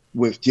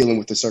with dealing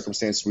with the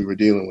circumstances we were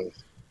dealing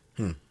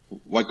with.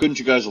 Why couldn't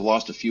you guys have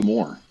lost a few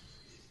more?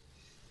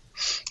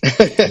 So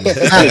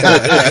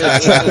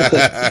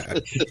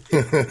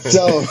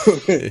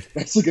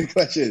that's a good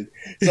question.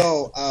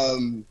 So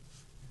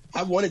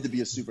I wanted to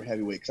be a super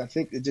heavyweight because I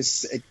think I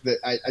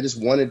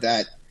just wanted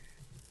that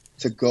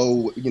to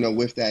go,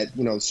 with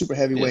that, super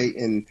heavyweight,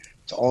 and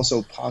to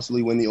also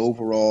possibly win the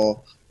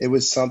overall. It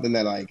was something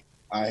that like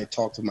I had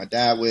talked to my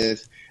dad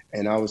with,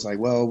 and I was like,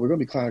 well, we're going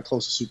to be kind of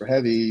close to super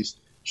heavies.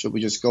 Should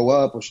we just go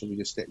up, or should we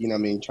just,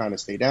 trying to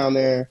stay down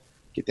there,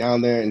 get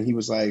down there? And he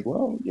was like,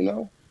 well,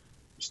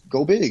 just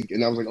go big.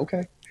 And I was like,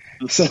 okay.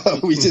 So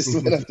we just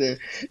went up there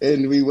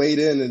and we weighed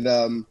in,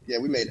 and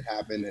we made it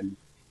happen. And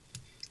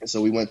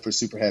so we went for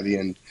super heavy,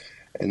 and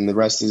the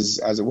rest is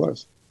as it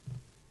was.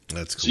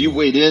 That's cool. So you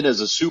weighed in as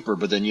a super,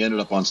 but then you ended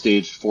up on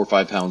stage 4 or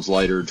 5 pounds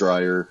lighter,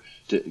 drier.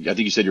 I think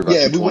you said you were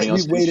about 220 on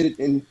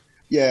stage.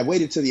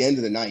 Waited till the end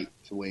of the night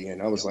to weigh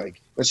in. I was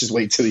like, let's just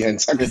wait till the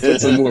end so I can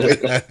put some more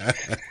weight on.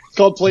 It's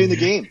called playing the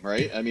game,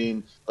 right? I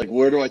mean, like,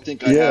 where do I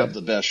think I have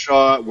the best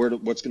shot?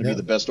 What's going to be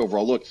the best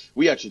overall look?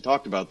 We actually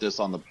talked about this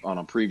on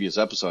a previous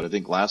episode. I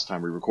think last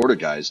time we recorded,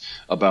 guys,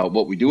 about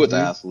what we do with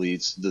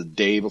athletes the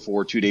day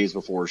before, 2 days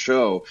before a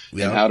show,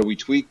 and how do we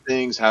tweak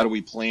things? How do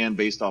we plan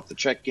based off the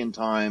check-in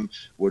time?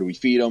 What do we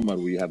feed them? What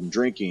do we have them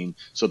drinking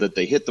so that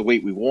they hit the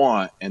weight we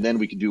want, and then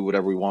we can do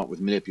whatever we want with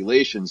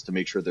manipulations to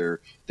make sure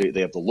they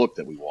have the look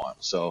that we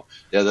want. So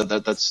yeah,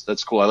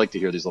 that's cool. I like to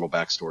hear these little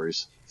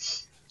backstories.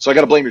 So I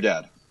got to blame your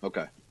dad.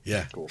 Okay.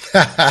 Yeah. Cool.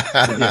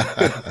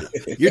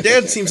 Your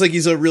dad seems like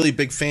he's a really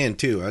big fan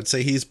too. I'd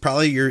say he's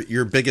probably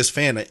your biggest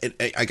fan.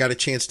 I got a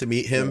chance to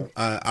meet him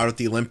out at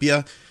the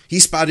Olympia. He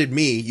spotted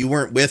me. You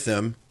weren't with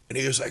him, and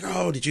he was like,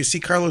 "Oh, did you see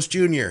Carlos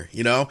Jr.?"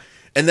 You know.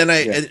 And then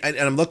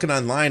I'm looking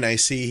online. I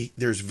see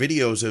there's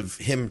videos of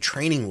him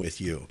training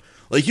with you.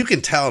 Like you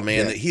can tell,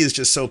 man, that he is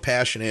just so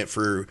passionate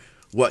for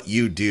what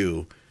you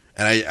do,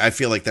 and I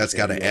feel like that's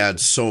got to add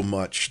so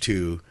much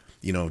to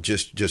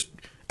just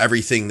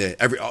everything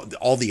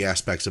all the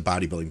aspects of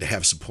bodybuilding to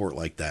have support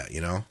like that,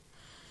 Yeah,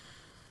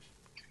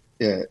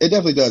 it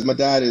definitely does. My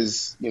dad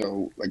is,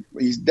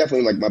 he's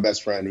definitely like my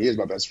best friend. He is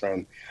my best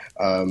friend.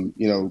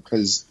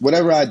 Because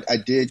whatever I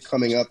did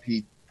coming up,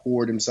 he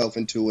poured himself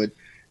into it,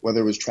 whether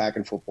it was track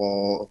and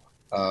field,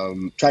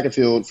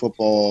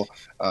 football,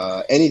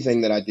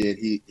 anything that I did,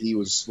 he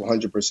was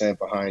 100%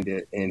 behind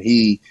it. And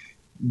he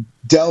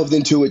delved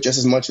into it just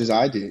as much as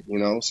I did,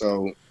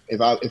 So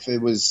if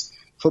it was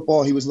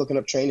football, he was looking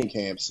up training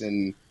camps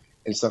and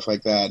stuff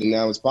like that. And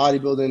now it's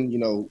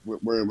bodybuilding,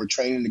 we're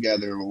training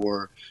together,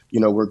 or,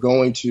 we're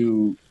going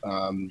to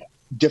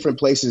different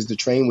places to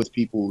train with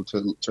people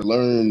to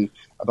learn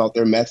about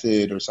their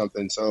method or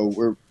something.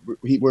 So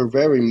we're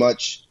very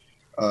much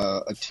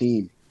a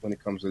team when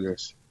it comes to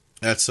this.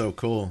 That's so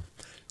cool.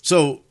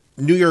 So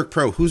New York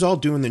Pro, who's all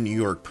doing the New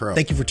York Pro?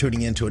 Thank you for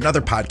tuning in to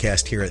another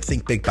podcast here at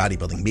Think Big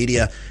Bodybuilding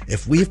Media.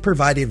 If we've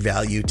provided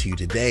value to you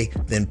today,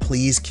 then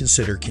please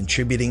consider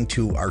contributing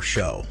to our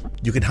show.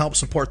 You can help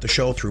support the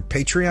show through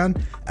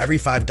Patreon. Every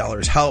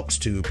 $5 helps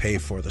to pay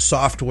for the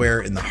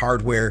software and the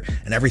hardware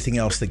and everything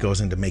else that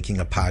goes into making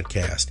a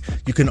podcast.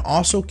 You can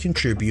also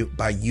contribute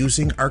by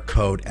using our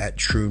code at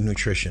True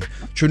Nutrition.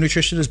 True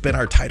Nutrition has been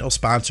our title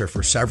sponsor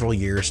for several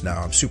years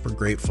now. I'm super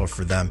grateful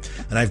for them,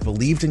 and I've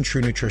believed in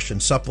True Nutrition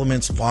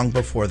supplements long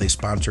before they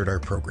sponsored our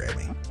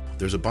programming.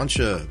 There's a bunch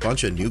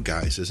of new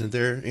guys, isn't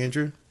there,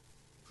 Andrew?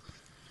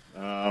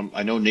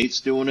 I know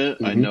Nate's doing it.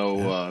 Mm-hmm. I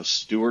know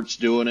Stewart's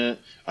doing it.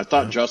 I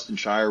thought Justin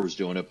Shire was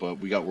doing it, but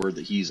we got word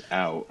that he's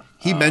out.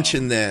 He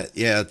mentioned that,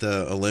 at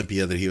the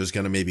Olympia, that he was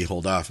going to maybe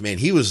hold off. Man,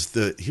 he was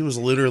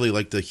literally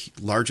like the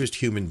largest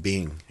human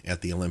being at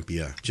the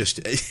Olympia,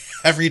 just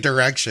every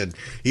direction.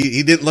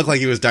 He didn't look like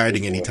he was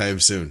dieting anytime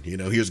soon. He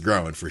was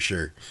growing for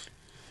sure.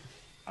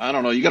 I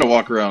don't know. You got to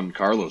walk around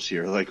Carlos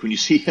here. Like when you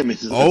see him,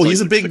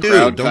 he's a big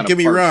dude. Don't get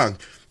me wrong.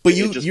 But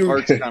you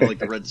parts kind of like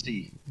the Red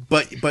Sea.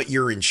 But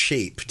you're in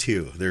shape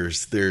too.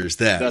 There's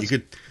that.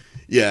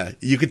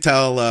 You could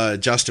tell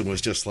Justin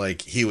was just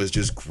like he was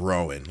just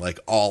growing like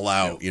all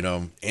out,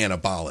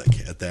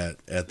 anabolic at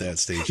that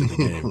stage of the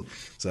game.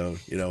 So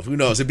who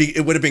knows?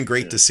 It would have been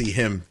great to see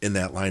him in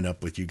that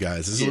lineup with you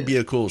guys. This would be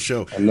a cool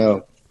show. I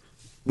know.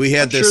 We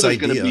had this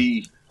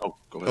idea.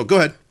 Go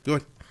ahead.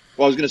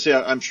 Well, I was going to say,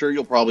 I'm sure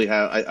you'll probably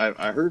have.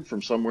 I heard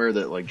from somewhere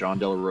that like John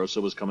De La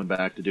Rosa was coming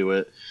back to do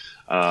it.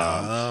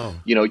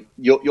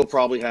 You'll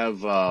probably have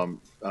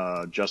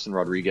Justin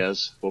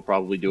Rodriguez will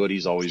probably do it.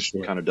 He's always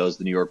kind of does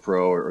the New York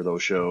Pro or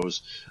those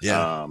shows.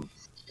 Yeah.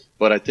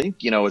 But I think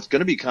it's going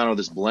to be kind of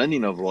this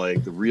blending of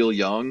like the real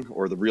young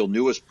or the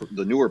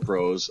newer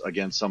pros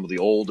against some of the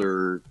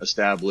older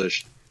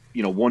established,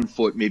 1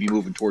 foot maybe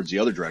moving towards the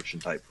other direction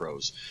type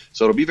pros.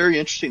 So it'll be very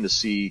interesting to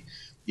see.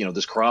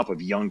 This crop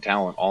of young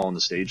talent all on the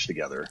stage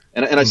together.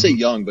 And I say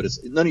young, but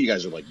it's none of you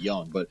guys are like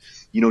young, but,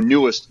 newer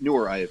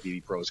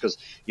IFBB pros. Cause,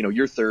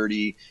 you're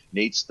 30,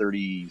 Nate's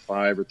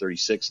 35 or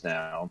 36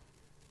 now.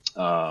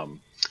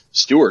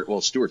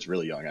 Stewart's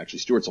really young, actually.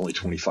 Stewart's only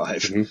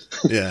 25.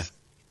 Mm-hmm. Yeah.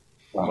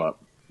 But,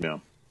 yeah.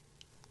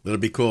 That'll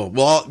be cool.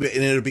 Well, and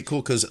it'll be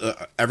cool because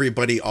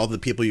everybody, all the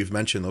people you've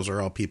mentioned, those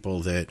are all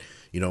people that,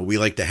 we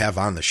like to have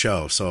on the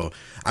show. So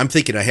I'm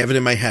thinking, I have it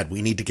in my head.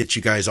 We need to get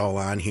you guys all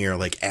on here,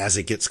 like as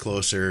it gets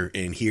closer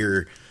and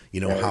hear,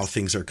 how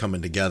things are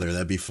coming together.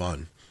 That'd be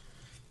fun.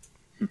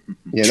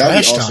 Yeah,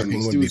 that'd be awesome.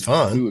 Would be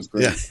fun. It was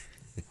great. Yeah.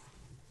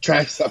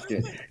 Trash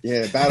talking.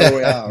 Yeah, Battle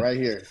Royale right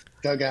here.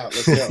 Dug out.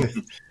 Let's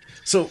go.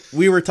 So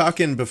we were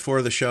talking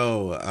before the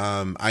show.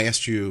 I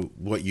asked you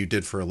what you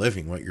did for a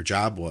living, what your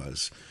job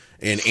was.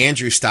 And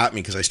Andrew stopped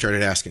me because I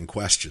started asking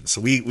questions. So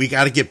we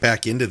got to get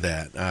back into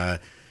that.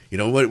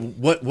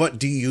 What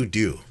do you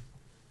do?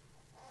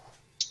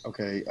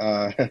 Okay.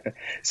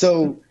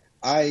 So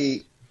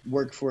I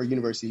work for a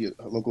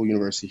local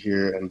university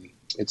here, and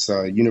it's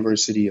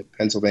University of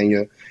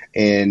Pennsylvania.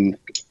 And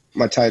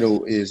my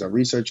title is a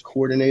research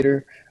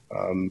coordinator,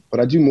 but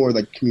I do more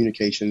like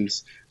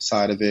communications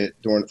side of it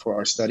for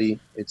our study.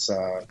 It's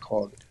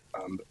called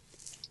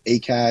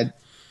ACAD,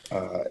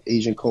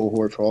 Asian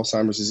Cohort for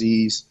Alzheimer's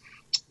Disease.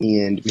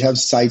 And we have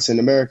sites in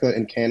America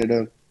and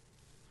Canada,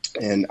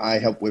 and I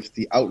help with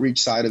the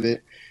outreach side of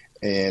it.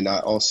 And I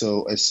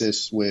also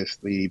assist with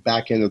the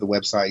back end of the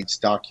websites,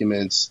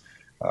 documents,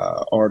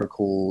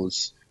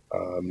 articles,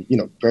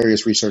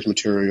 various research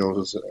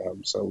materials.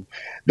 So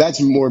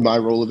that's more my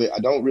role of it. I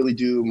don't really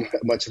do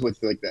much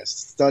with like that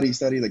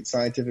study, like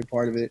scientific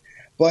part of it,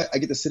 but I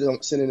get to sit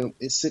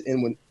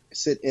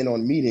in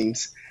on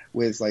meetings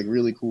with like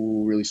really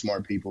cool, really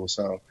smart people.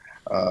 So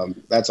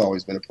that's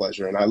always been a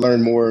pleasure. And I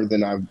learned more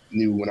than I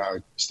knew when I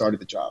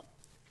started the job.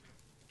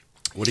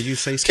 What did you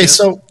say, Skip? Okay,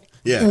 so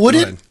yeah, would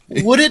it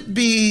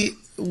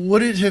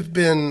have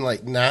been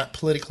like not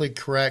politically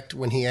correct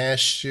when he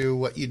asked you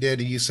what you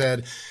did and you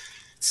said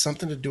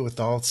something to do with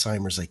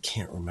Alzheimer's? I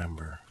can't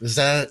remember. Is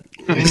that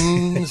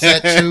too?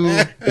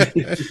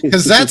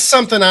 Because that's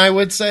something I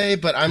would say,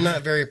 but I'm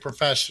not very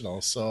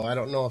professional, so I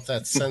don't know if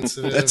that's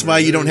sensitive. That's why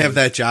you don't have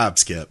that job,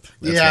 Skip.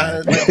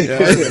 That's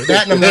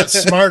that, and I'm not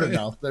smart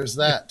enough. There's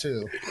that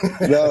too.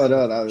 No,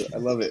 I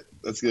love it.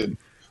 That's good.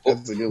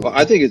 That's a good one.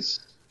 Well,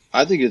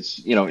 I think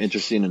it's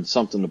interesting and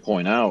something to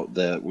point out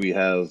that we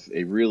have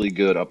a really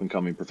good up and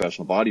coming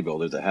professional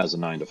bodybuilder that has a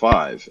 9 to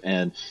 5,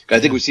 and I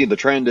think we see the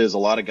trend is a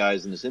lot of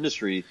guys in this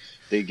industry,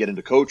 they get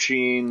into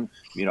coaching.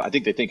 I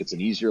think they think it's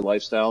an easier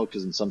lifestyle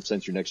because in some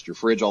sense you're next to your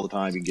fridge all the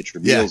time, you can get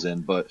your meals in.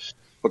 But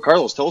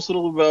Carlos, tell us a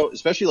little about,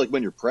 especially like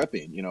when you're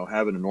prepping,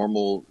 having a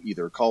normal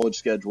either college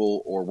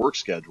schedule or work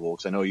schedule,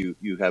 because I know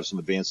you have some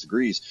advanced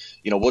degrees.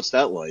 What's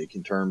that like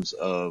in terms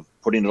of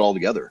putting it all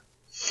together?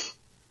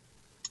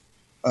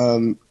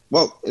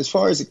 Well, as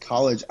far as at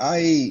college,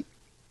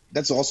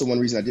 that's also one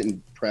reason I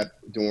didn't prep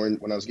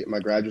when I was getting my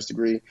graduate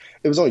degree.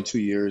 It was only 2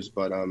 years,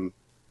 but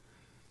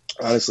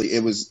honestly,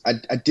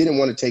 I didn't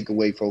want to take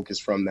away focus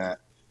from that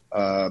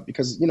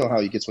because you know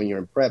how it gets when you're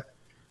in prep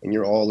and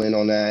you're all in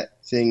on that.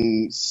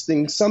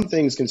 Some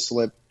things can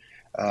slip,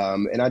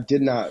 and I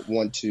did not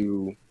want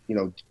to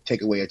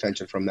take away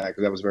attention from that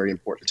because that was very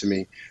important to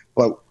me.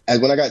 But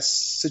when I got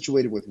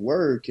situated with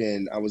work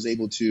and I was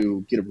able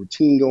to get a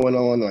routine going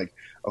on, like,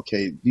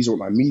 okay, these are what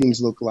my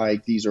meetings look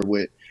like. These are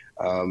what,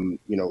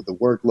 the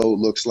workload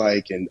looks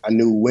like. And I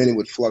knew when it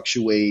would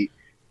fluctuate,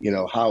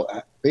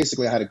 how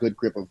basically I had a good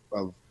grip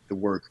of the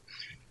work.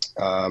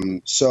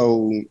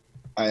 So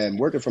I am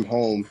working from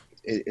home.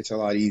 It's a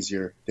lot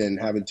easier than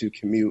having to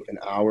commute an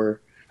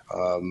hour.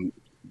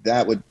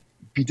 That would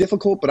be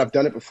difficult, but I've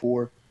done it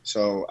before.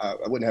 So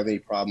I wouldn't have any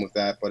problem with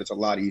that, but it's a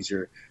lot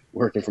easier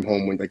working from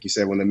home when, like you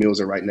said, when the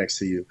meals are right next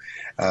to you.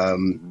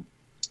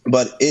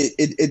 But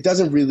it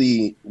doesn't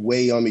really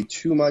weigh on me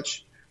too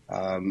much.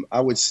 I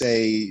would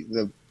say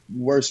the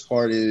worst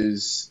part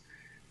is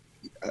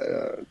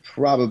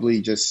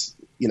probably just,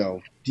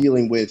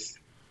 dealing with,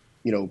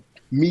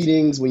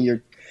 meetings when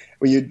you're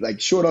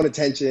like short on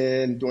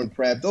attention during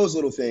prep, those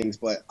little things.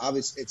 But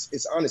obviously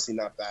it's honestly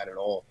not bad at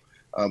all.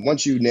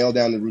 Once you nail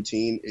down the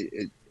routine,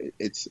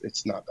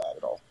 it's not bad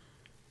at all.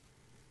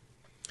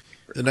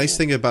 The nice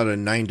thing about a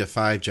 9 to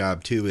 5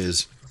 job too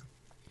is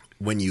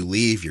when you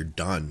leave, you're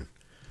done.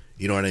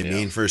 You know what I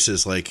mean?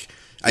 Versus like,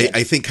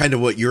 I think kind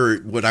of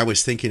what I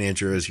was thinking,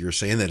 Andrew, as you were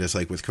saying that is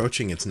like with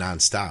coaching, it's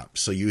nonstop.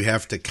 So you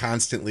have to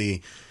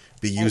constantly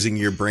be using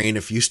your brain.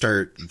 If you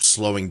start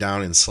slowing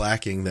down and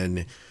slacking,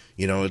 then,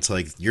 it's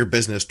like your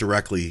business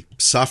directly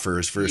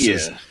suffers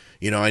versus,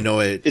 I know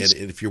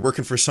if you're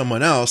working for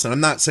someone else, and I'm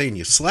not saying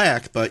you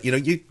slack, but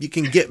you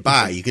can get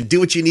by. You can do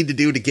what you need to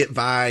do to get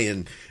by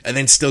and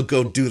then still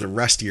go do the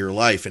rest of your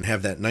life and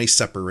have that nice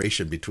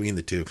separation between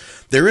the two.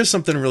 There is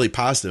something really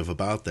positive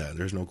about that.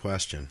 There's no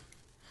question.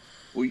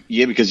 Well,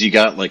 yeah, because you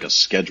got like a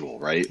schedule,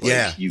 right?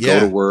 Like you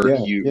go to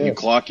work, you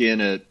clock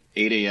in at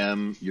 8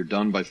 a.m., you're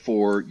done by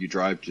 4, you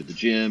drive to the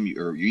gym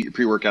or you eat your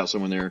pre-workout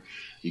somewhere there.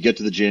 You get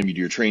to the gym, you do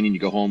your training, you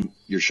go home,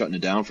 you're shutting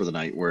it down for the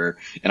night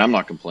and I'm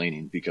not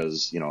complaining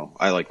because,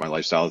 I like my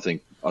lifestyle. I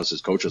think us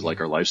as coaches like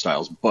our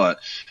lifestyles,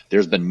 but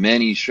there's been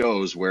many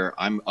shows where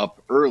I'm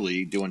up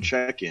early doing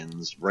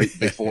check-ins right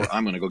before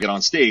I'm going to go get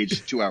on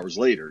stage 2 hours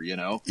later,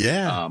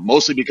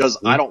 mostly because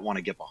I don't want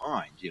to get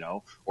behind,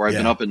 or I've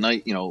been up at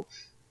night,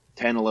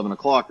 10, 11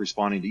 o'clock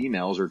responding to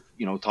emails or,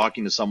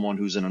 talking to someone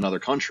who's in another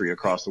country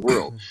across the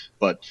world.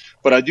 But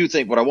I do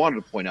think what I wanted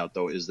to point out,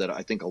 though, is that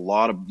I think a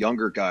lot of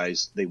younger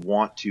guys, they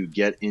want to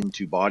get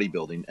into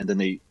bodybuilding and then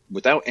they,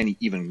 without any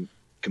even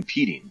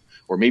competing,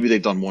 or maybe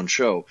they've done one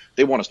show,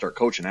 they want to start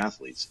coaching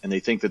athletes and they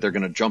think that they're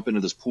going to jump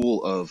into this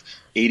pool of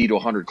 80 to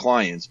 100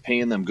 clients,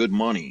 paying them good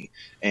money.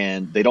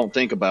 And they don't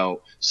think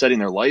about setting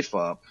their life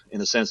up in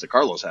the sense that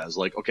Carlos has.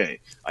 Like, okay,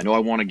 I know I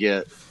want to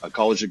get a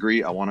college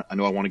degree. I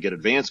know I want to get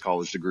advanced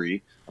college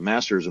degree, a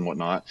master's and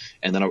whatnot,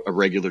 and then a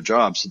regular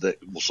job so that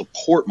will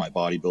support my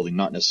bodybuilding,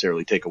 not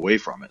necessarily take away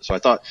from it. So I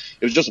thought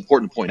it was just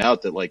important to point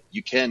out that like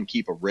you can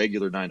keep a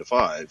regular 9 to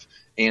 5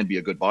 and be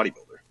a good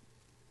bodybuilder.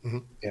 Mm-hmm.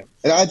 Yeah.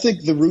 And I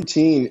think the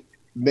routine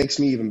makes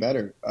me even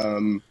better.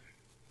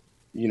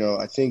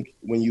 I think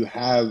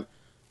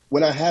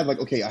when I have like,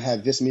 okay, I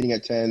have this meeting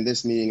at 10,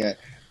 this meeting at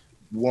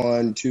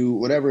 1, 2,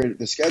 whatever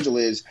the schedule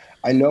is,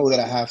 I know that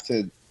I have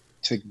to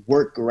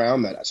work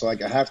around that. So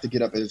like I have to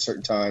get up at a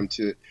certain time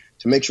to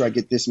make sure I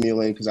get this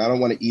meal in, because I don't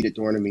want to eat it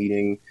during a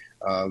meeting,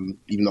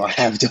 even though I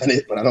have done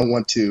it, but I don't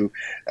want to.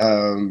 I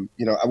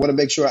want to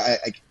make sure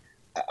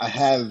I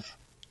have,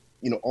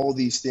 all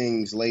these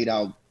things laid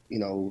out,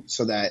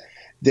 so that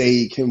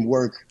they can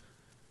work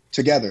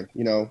together,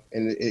 and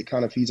it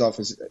kind of feeds off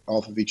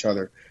of each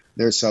other.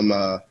 There's some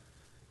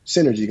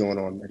synergy going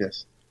on, I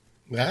guess.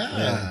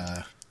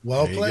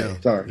 Well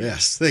played. Sorry.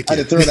 Yes, thank you. I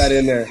had to throw that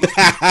in there.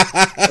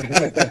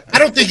 I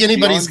don't think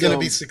anybody's going to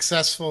be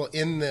successful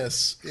in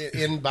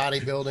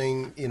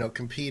bodybuilding,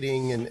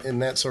 competing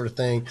and that sort of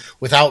thing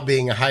without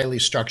being a highly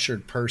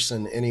structured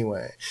person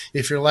anyway.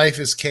 If your life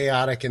is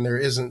chaotic and there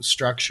isn't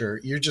structure,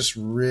 you're just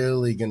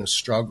really going to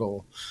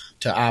struggle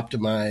to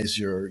optimize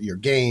your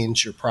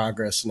gains, your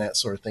progress, and that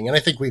sort of thing. And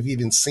I think we've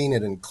even seen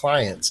it in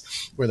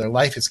clients where their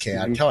life is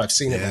chaotic. Hell, I've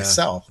seen it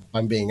myself, if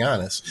I'm being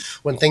honest.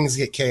 When things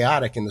get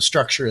chaotic and the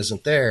structure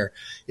isn't there,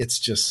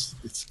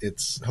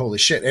 it's holy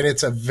shit. And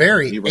it's a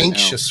very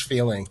anxious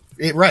feeling.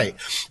 Right.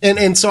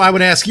 And so I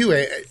would ask you,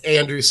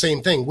 Andrew,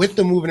 same thing. With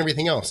the move and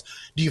everything else,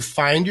 do you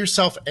find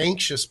yourself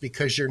anxious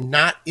because you're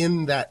not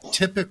in that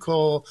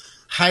typical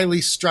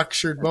highly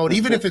structured mode,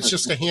 even if it's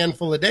just a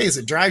handful of days?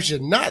 It drives you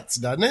nuts,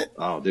 doesn't it?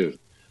 Oh, dude.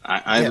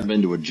 I haven't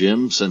been to a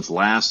gym since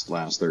last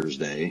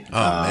Thursday. Oh,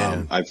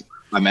 man.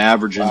 I'm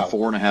averaging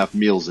 4.5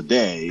 meals a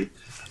day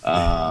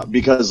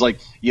because, like,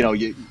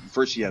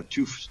 first you have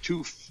two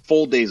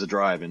full days of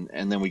driving,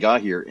 and then we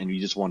got here and we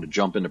just wanted to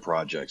jump into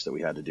projects that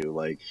we had to do,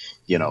 like,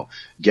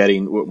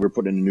 we're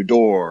putting in a new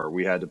door,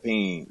 we had to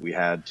paint, we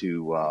had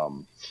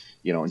to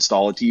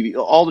install a TV,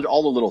 all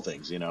the little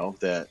things,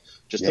 that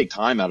just take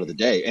time out of the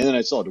day. And then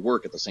I still had to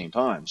work at the same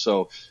time.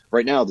 So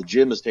right now the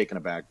gym is taking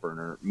a back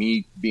burner.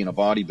 Me being a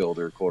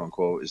bodybuilder, quote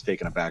unquote, is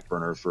taking a back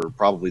burner for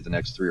probably the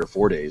next 3 or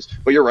 4 days.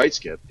 But you're right,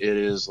 Skip. It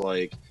is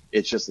like,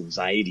 it's just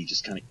anxiety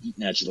just kind of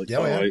eating at you.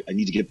 Like, I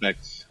need to get back.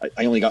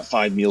 I only got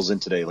 5 meals in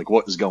today. Like,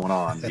 what is going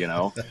on?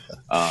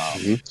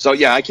 So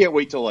yeah, I can't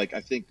wait till, like,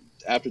 I think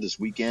after this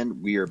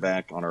weekend, we are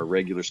back on our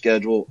regular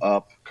schedule,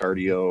 up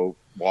cardio,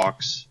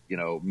 walks,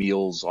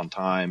 meals on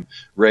time,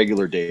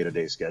 regular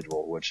day-to-day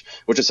schedule, which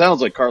it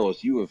sounds like,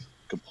 Carlos, you have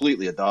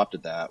completely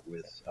adopted that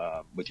with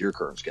your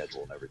current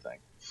schedule and everything.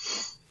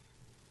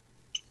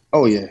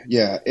 Oh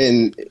yeah.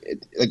 And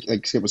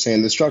like Skip was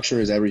saying, the structure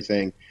is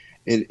everything.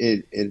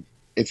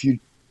 If you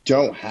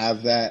don't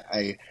have that,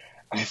 I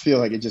feel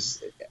like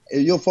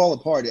you'll fall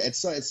apart. At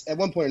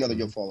one point or another,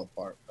 you'll fall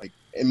apart. Like,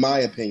 in my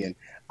opinion,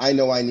 I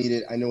know I need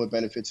it. I know it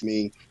benefits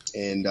me,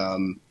 and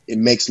it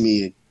makes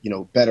me,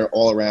 better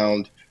all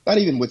around. Not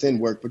even within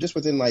work, but just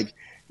within, like,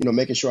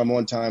 making sure I'm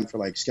on time for,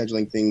 like,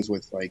 scheduling things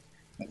with, like,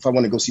 if I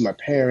want to go see my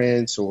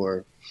parents,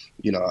 or,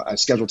 I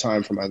schedule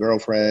time for my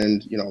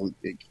girlfriend.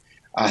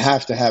 I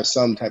have to have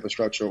some type of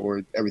structure,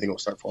 or everything will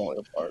start falling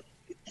apart.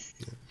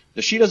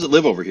 She doesn't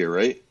live over here,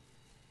 right?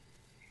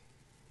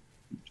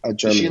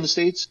 Germany. Is she in the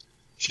States?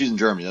 She's in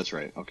Germany. That's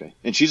right. Okay,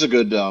 and she's a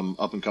good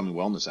up and coming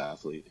wellness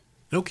athlete.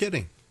 No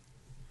kidding.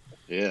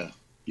 Yeah.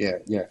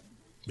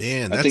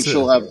 Man, I think she's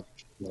going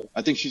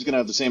to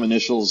have the same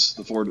initials,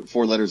 the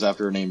four letters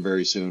after her name,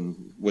 very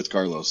soon with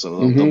Carlos.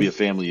 So they'll be a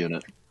family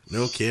unit.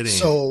 No kidding.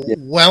 So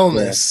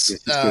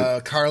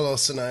wellness,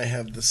 Carlos and I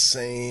have the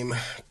same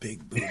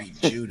big booty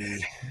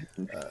Judy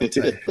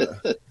type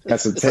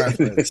That's a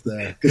preference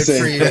there. Good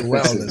for you,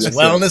 wellness.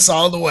 Wellness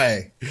all the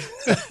way.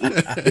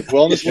 If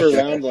wellness were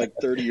around like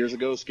 30 years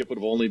ago, Skip would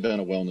have only been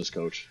a wellness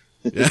coach.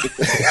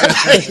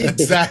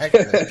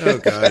 Exactly. Oh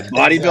God.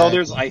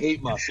 Bodybuilders, I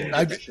hate muscle.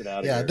 Get that shit out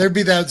of here. There'd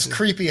be those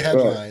creepy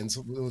headlines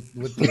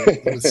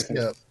with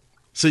Skip.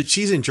 So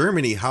she's in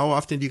Germany. How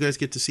often do you guys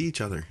get to see each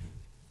other?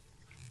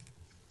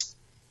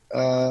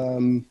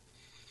 Because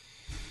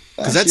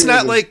that's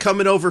not like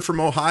coming over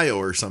from Ohio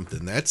or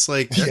something. That's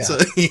like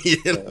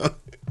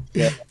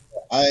Yeah.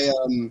 I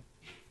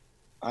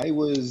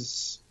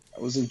was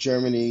in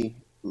Germany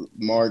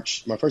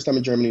March. My first time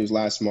in Germany was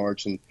last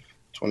March in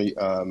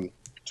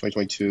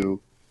 2022,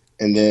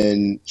 and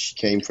then she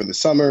came for the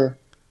summer,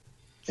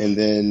 and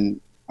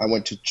then I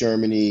went to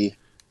Germany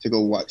to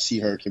go see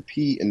her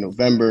compete in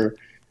November,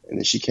 and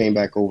then she came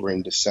back over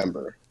in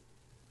December.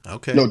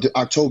 Okay. No,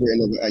 October.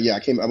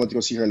 I went to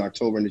go see her in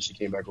October, and then she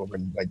came back over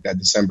in like that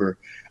December,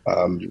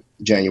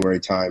 January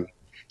time,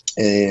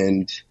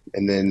 and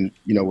then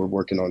we're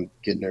working on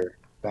getting her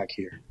back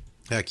here.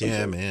 Heck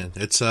yeah, man!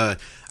 It's I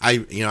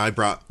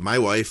brought my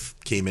wife,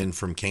 came in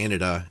from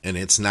Canada, and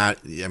it's not.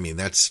 I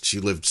mean, she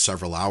lived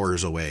several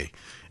hours away,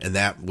 and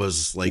that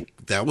was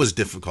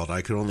difficult.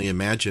 I could only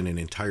imagine an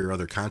entire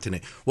other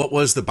continent. What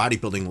was the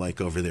bodybuilding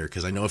like over there?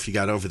 Because I know if you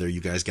got over there,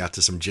 you guys got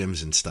to some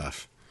gyms and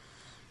stuff.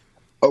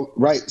 Oh,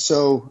 right.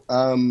 So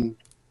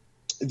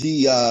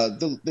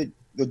the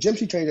gym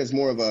she trained as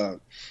more of a,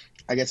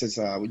 I guess it's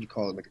what you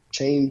call it, like a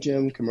chain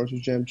gym, commercial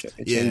gym, chain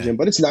gym.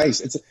 But it's nice.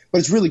 But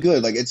it's really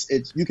good. Like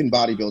it's you can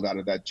bodybuild out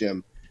of that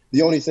gym.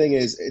 The only thing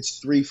is it's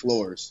 3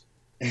 floors,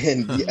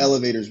 and the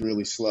elevator is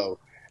really slow,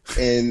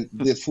 and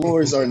the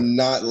floors are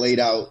not laid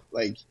out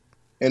like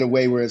in a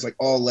way where it's like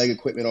all leg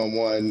equipment on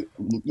one,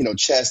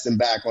 chest and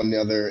back on the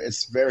other.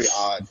 It's very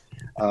odd.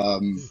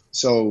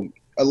 So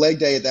a leg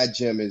day at that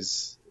gym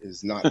is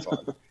not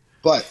fun.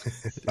 But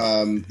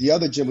the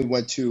other gym we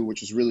went to,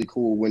 which was really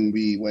cool, when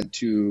we went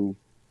to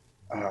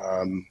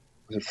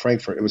was it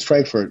Frankfurt? It was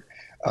Frankfurt,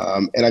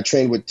 and I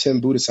trained with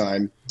Tim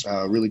Budesheim,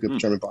 a really good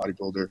German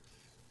bodybuilder.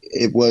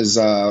 It was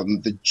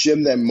the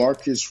gym that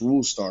Marcus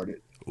Rule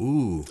started.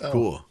 Ooh,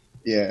 cool.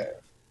 Yeah.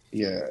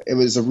 It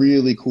was a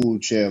really cool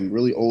gym,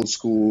 really old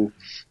school.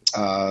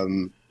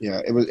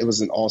 It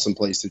was an awesome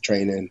place to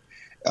train in.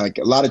 Like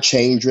a lot of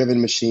chain-driven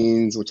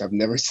machines, which I've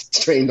never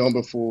trained on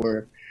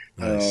before.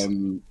 Nice.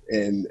 And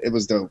it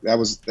was dope.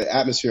 The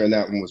atmosphere in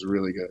that one was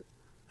really good.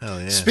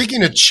 Hell yeah.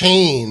 Speaking of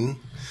chain,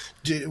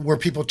 were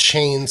people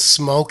chain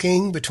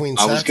smoking between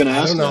sets? I was going to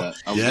ask that.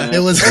 Yeah. It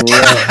was.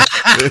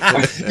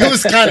 It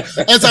was kind of,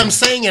 as I'm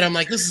saying it, I'm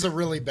like, this is a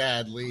really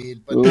bad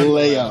lead, but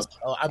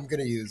I'm going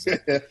to use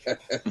it.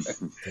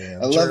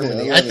 Damn, I love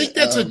it. I think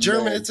that's a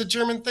German. Man. It's a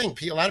German thing.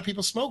 A lot of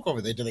people smoke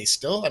over there. Do they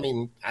still? I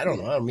mean, I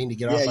don't know. I don't mean to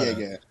get off.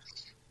 Yeah.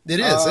 It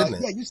is,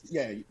 isn't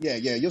it?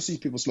 Yeah. You'll see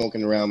people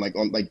smoking around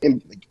on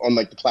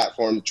the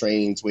platform, the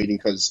trains, waiting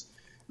because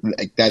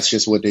that's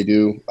just what they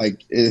do.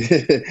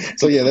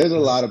 So yeah, there's a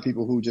lot of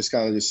people who just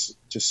kind of just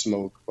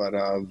smoke, but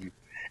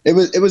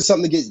it was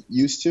something to get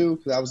used to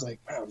because I was like,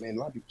 wow, man, a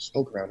lot of people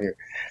smoke around here.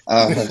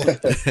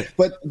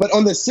 But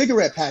on the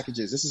cigarette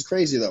packages, this is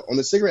crazy though. On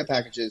the cigarette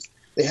packages,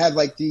 they have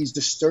like these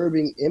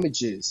disturbing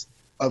images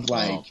of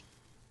lungs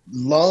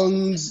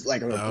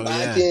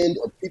blackened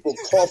or people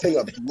coughing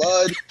up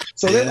blood.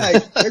 So they're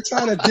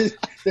trying to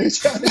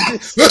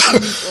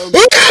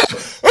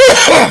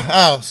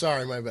oh,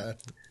 sorry, my bad.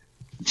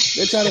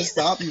 They're trying to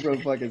stop you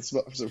from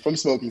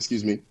smoking,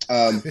 excuse me.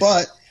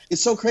 But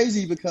it's so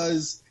crazy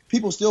because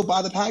people still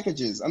buy the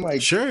packages. I'm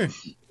like, sure.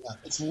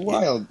 It's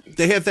wild.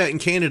 They have that in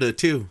Canada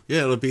too. Yeah,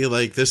 it'll be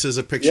like, this is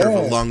a picture of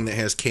a lung that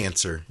has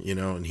cancer,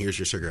 and here's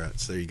your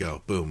cigarettes. There you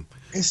go. Boom.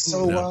 It's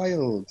so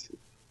wild.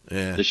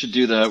 Yeah. They should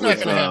do that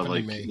with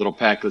little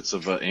packets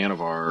of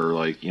Anavar,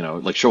 or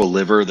show a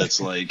liver that's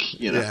that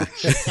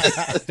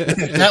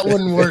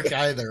wouldn't work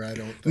either. I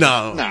don't think.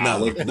 No.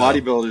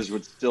 Bodybuilders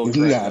would still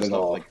crack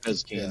stuff like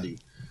Pez candy.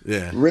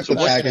 Yeah. Rip the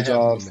package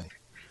off.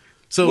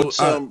 So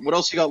what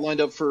else you got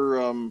lined up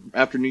for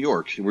after New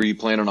York? Were you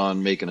planning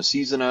on making a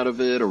season out of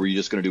it, or were you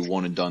just going to do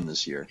one and done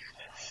this year?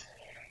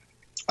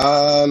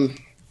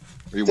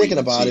 Thinking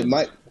about it.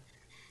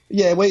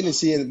 Waiting to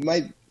see. It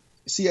might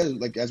see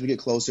as we get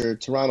closer.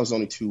 Toronto's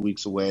only 2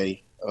 weeks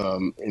away,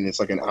 and it's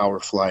like an hour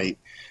flight.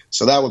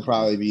 So that would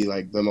probably be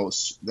like the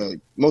most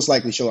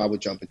likely show I would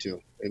jump into.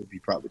 It would be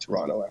probably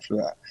Toronto after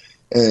that,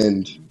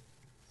 and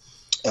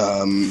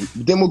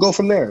then we'll go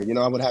from there.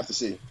 I would have to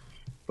see.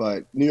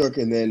 But New York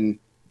and then,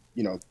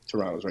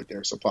 Toronto's right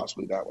there. So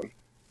possibly that one.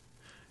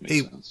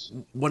 Hey,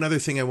 one other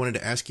thing I wanted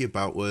to ask you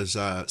about was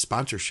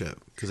sponsorship,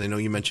 because I know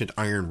you mentioned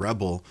Iron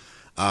Rebel.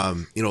 A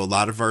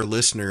lot of our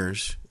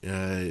listeners,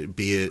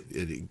 be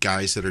it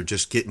guys that are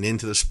just getting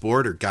into the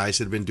sport or guys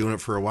that have been doing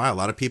it for a while, a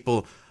lot of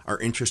people are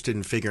interested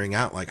in figuring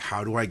out,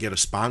 how do I get a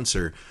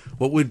sponsor?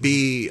 What would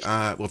be,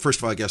 first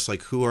of all, I guess,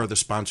 who are the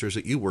sponsors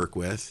that you work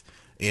with?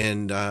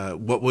 And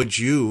what would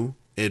you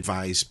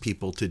advise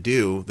people to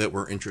do that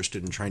were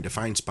interested in trying to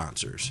find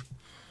sponsors?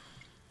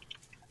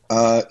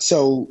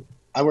 So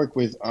I work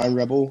with Iron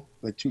Rebel,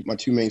 my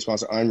two main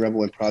sponsors, Iron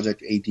Rebel and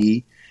Project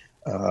AD.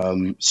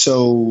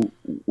 So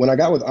when I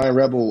got with Iron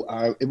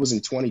Rebel, it was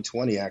in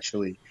 2020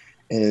 actually,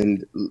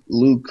 and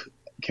Luke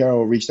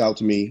Carroll reached out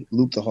to me,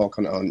 Luke the Hawk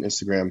on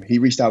Instagram. He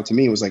reached out to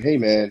me and was like, "Hey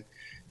man,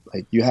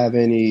 you have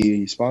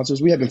any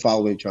sponsors?" We have been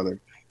following each other,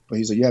 but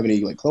he's like, "You have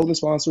any clothing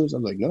sponsors?" I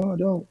was like, "No, I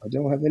don't. I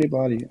don't have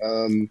anybody."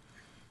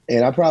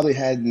 And I probably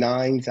had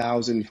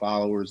 9,000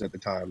 followers at the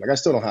time. I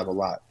still don't have a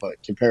lot,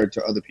 but compared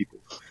to other people,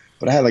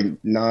 but I had 8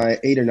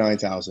 or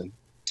 9,000.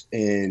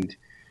 And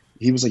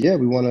he was like, "Yeah,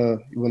 we want to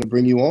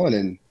bring you on."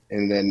 And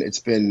then it's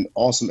been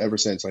awesome ever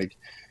since.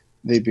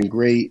 They've been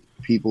great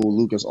people.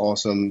 Luke is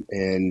awesome.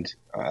 And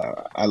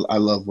I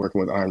love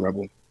working with Iron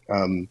Rebel.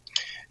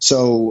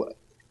 So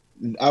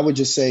I would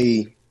just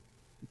say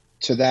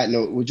to that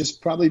note, would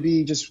just probably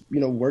be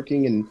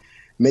working and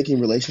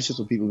making relationships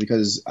with people,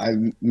 because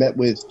I met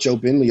with Joe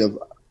Binley of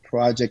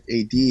Project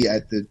AD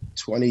at the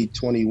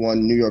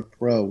 2021 New York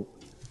Pro,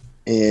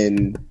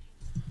 and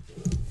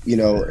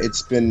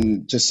it's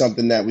been just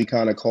something that we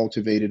kind of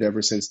cultivated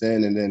ever since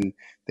then. And then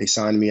they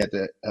signed me at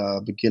the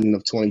beginning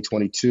of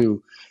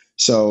 2022.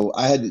 So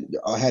I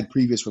had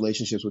previous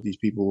relationships with these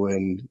people,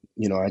 and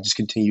I just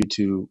continued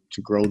to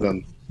grow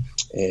them.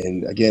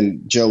 And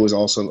again, Joe is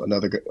also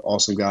another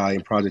awesome guy,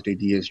 and Project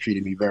AD has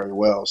treated me very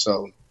well.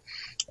 So.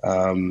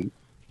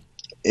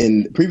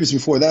 And previous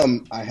before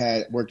them, I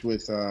had worked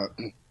with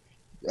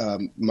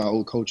my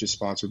old coach's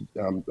sponsored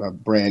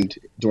brand,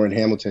 Doran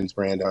Hamilton's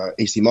brand,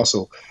 AC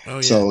Muscle. Oh,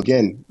 yeah. So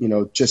again,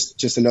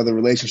 just another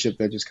relationship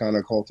that just kind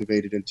of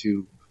cultivated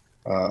into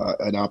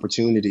an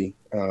opportunity.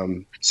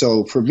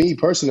 So for me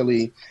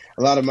personally,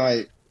 a lot of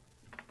my,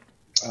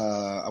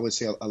 I would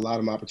say a lot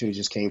of my opportunities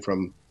just came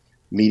from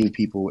meeting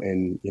people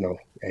and,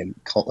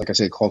 like I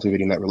said,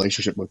 cultivating that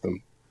relationship with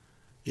them.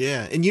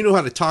 Yeah, and you know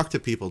how to talk to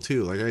people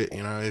too. Like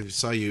I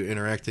saw you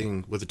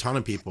interacting with a ton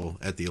of people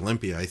at the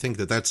Olympia. I think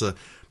that's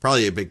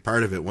probably a big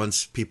part of it.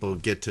 Once people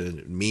get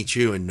to meet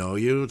you and know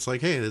you, it's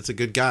like, hey, that's a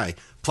good guy.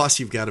 Plus,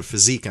 you've got a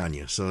physique on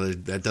you, so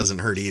that doesn't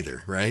hurt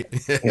either, right?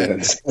 Yeah,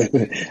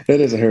 that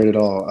doesn't hurt at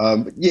all.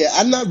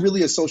 I'm not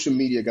really a social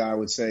media guy, I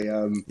would say.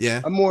 I'm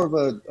more of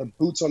a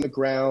boots on the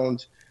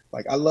ground.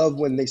 Like, I love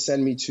when they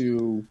send me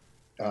to,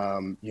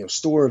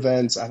 store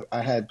events.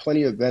 I had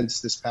plenty of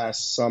events this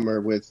past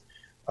summer with.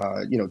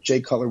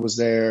 Jay Cutler was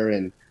there,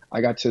 and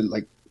I got to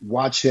like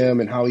watch him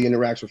and how he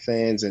interacts with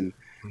fans, and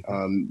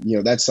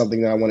that's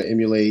something that I want to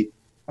emulate.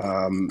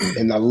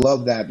 And I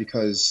love that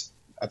because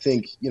I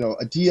think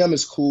a DM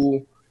is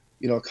cool,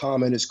 a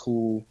comment is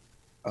cool,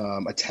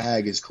 a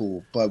tag is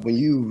cool, but when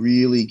you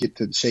really get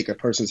to shake a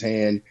person's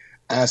hand,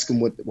 ask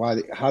them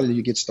how did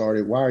you get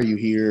started, why are you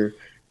here,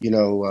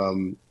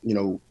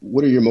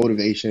 what are your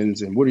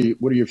motivations, and what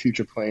are your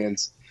future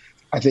plans?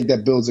 I think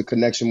that builds a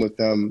connection with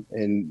them,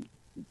 and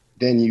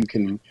then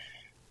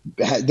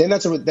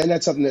that's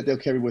something that they'll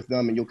carry with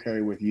them and you'll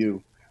carry with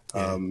you.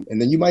 Yeah.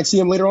 And then you might see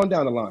them later on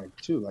down the line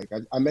too. Like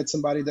I met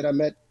somebody that I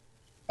met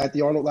at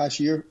the Arnold last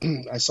year.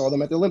 I saw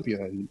them at the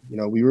Olympia, and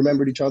we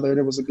remembered each other, and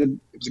it was a good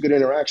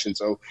interaction.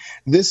 So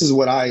this is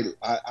what I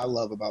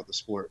love about the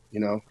sport,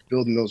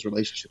 building those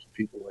relationships with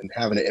people and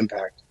having an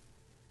impact.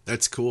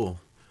 That's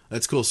cool.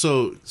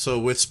 So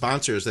with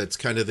sponsors, that's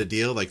kind of the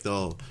deal. Like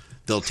they'll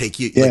take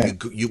you,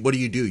 like you. What do?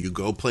 You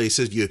go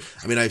places.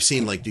 I've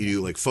seen do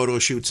you like photo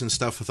shoots and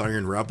stuff with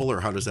Iron Rebel,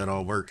 or how does that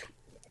all work?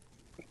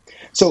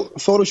 So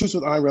photo shoots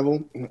with Iron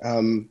Rebel.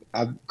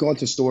 I've gone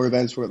to store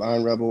events with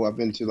Iron Rebel. I've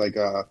been to like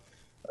a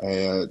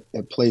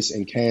place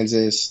in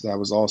Kansas that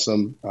was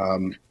awesome.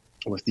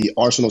 With the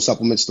Arsenal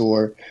supplement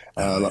store.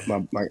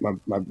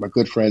 My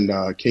good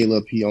friend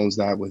Caleb, he owns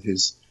that with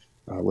his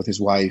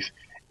wife,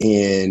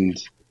 and.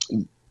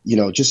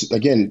 Just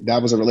again,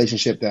 that was a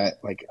relationship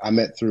that like I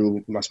met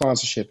through my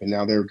sponsorship, and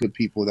now they're good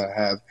people that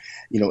I have,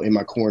 in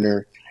my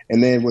corner.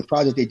 And then with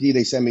Project AD,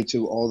 they send me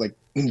to all like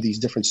these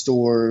different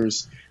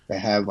stores that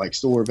have like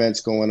store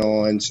events going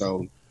on.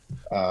 So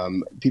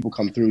people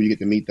come through, you get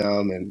to meet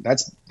them, and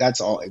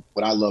that's all.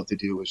 What I love to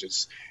do is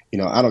just,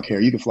 I don't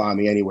care. You can fly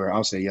me anywhere.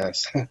 I'll say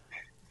yes.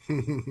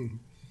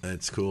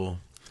 That's cool.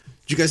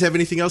 Do you guys have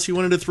anything else you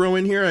wanted to throw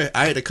in here?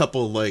 I had a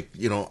couple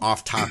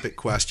off-topic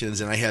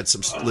questions, and I had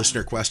some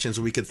listener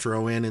questions we could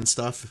throw in and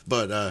stuff.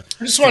 But I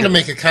just wanted to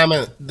make a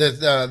comment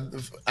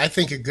that I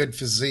think a good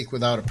physique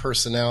without a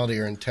personality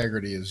or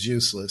integrity is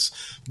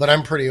useless. But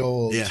I'm pretty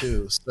old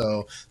too,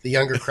 so the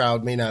younger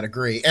crowd may not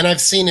agree. And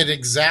I've seen it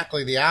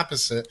exactly the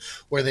opposite,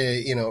 where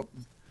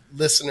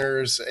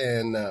listeners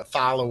and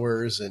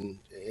followers and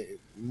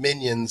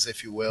minions,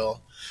 if you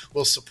will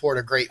support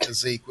a great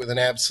physique with an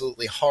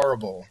absolutely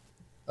horrible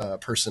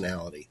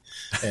personality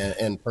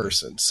and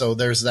person. So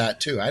there's that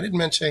too. I didn't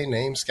mention any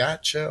names,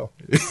 Scott. Show.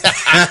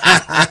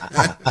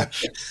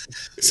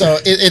 So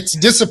it's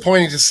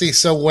disappointing to see.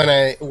 So when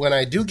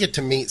I do get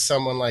to meet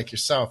someone like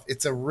yourself,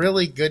 it's a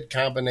really good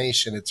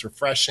combination. It's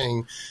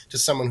refreshing to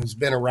someone who's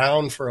been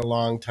around for a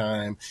long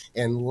time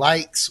and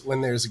likes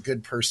when there's a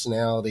good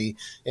personality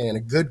and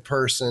a good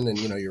person, and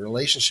your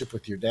relationship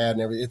with your dad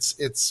and everything.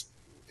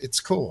 It's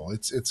cool.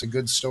 It's a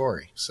good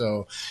story.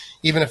 So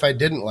even if I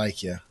didn't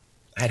like you,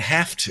 I'd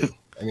have to.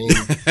 I mean,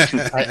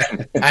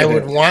 I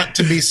would want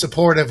to be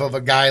supportive of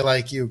a guy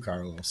like you,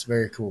 Carlos.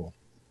 Very cool.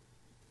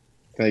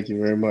 Thank you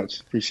very much.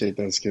 Appreciate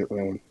that, Skip.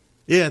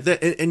 Yeah,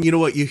 and you know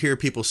what? You hear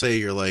people say,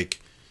 you're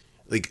like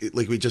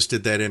we just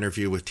did that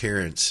interview with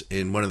Terrence,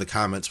 and one of the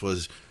comments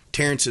was,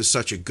 Terrence is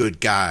such a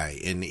good guy,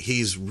 and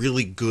he's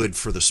really good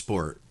for the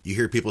sport. You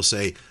hear people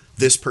say,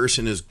 this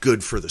person is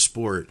good for the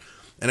sport.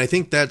 And I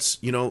think that's,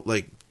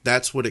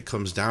 that's what it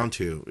comes down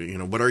to.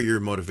 What are your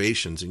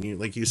motivations? And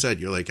like you said,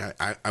 you're like,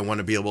 I want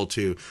to be able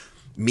to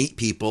meet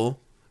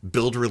people,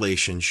 build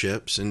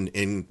relationships,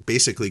 and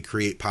basically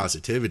create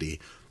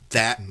positivity.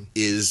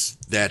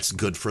 That's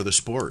good for the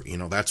sport.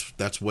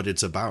 That's what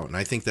it's about. And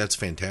I think that's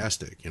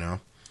fantastic,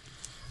 Well,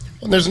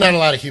 there's not a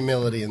lot of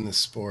humility in this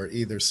sport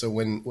either. So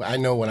when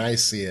I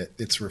see it,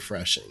 it's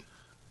refreshing.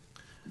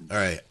 All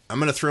right, I'm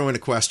going to throw in a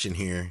question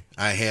here.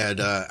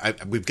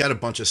 We've got a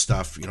bunch of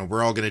stuff.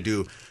 We're all going to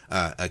do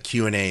a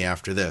Q&A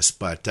after this,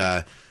 but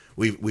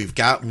we've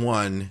got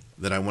one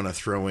that I want to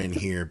throw in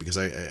here because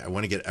I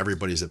want to get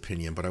everybody's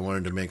opinion, but I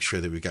wanted to make sure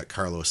that we got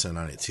Carlos in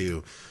on it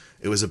too.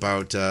 It was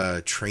about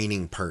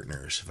training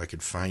partners. If I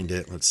could find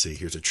it, let's see.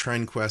 Here's a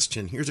trend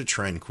question. Here's a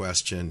trend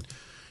question.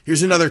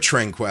 Here's another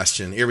trend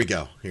question. Here we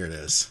go. Here it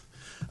is.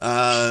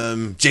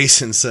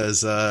 Jason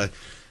says,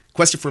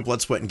 question for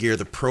Blood, Sweat, and Gear: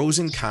 the pros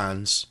and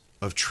cons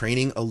of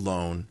training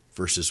alone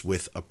versus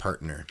with a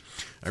partner.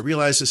 I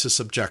realize this is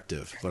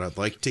subjective, but I'd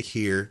like to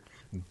hear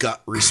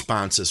gut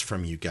responses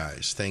from you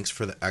guys. Thanks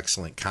for the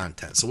excellent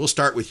content. So we'll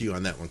start with you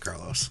on that one,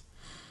 Carlos.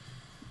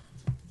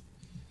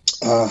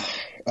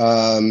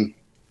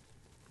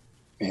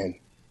 Man,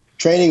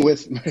 training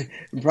with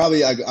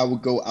probably I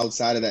would go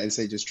outside of that and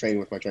say just training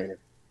with my trainer.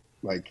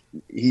 Like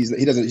he's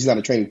not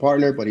a training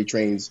partner, but he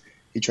trains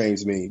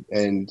me,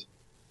 and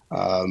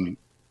I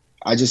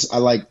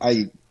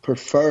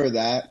prefer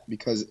that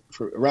because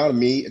around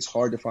me it's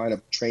hard to find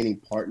a training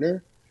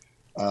partner.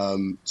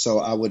 So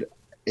I would,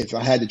 if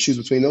I had to choose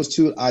between those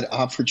two, I'd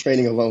opt for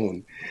training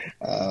alone,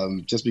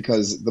 just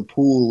because the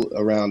pool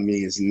around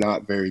me is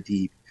not very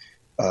deep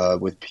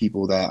with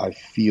people that I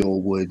feel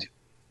would,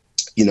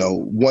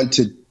 want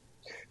to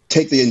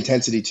take the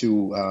intensity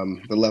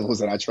to the levels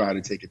that I try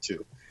to take it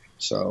to.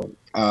 So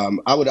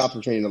I would opt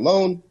for training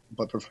alone,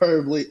 but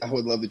preferably I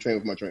would love to train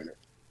with my trainer.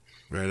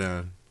 Right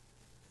on.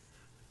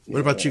 What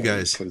about you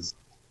guys?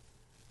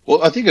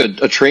 Well, I think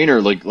a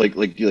trainer like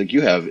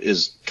you have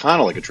is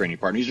kind of like a training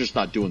partner. He's just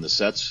not doing the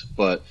sets,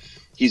 but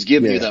he's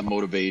giving you that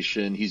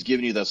motivation. He's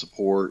giving you that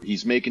support.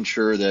 He's making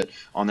sure that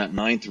on that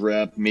 9th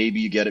rep, maybe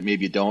you get it,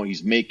 maybe you don't.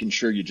 He's making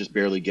sure you just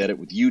barely get it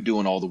with you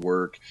doing all the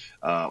work.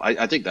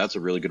 I think that's a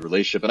really good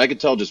relationship. And I can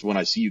tell just when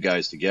I see you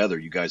guys together,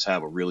 you guys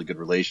have a really good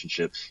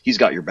relationship. He's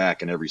got your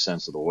back in every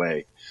sense of the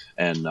way.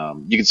 And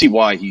you can see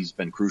why he's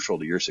been crucial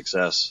to your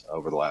success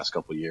over the last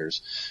couple of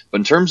years. But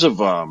in terms of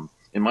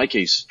in my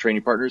case,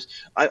 training partners,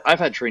 I've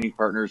had training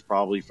partners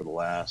probably for the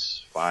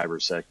last 5 or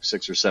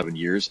 6 or 7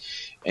 years.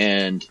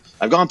 And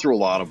I've gone through a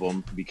lot of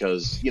them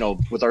because,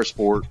 with our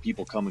sport,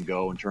 people come and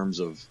go in terms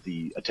of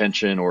the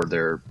attention or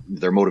their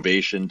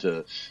motivation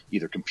to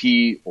either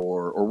compete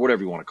or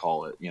whatever you want to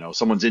call it.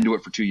 Someone's into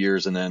it for 2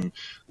 years and then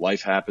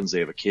life happens,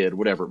 they have a kid,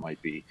 whatever it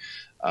might be.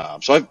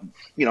 So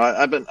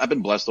I've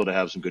been blessed though to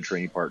have some good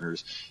training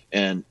partners.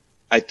 And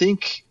I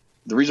think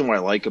the reason why I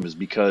like them is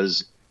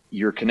because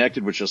you're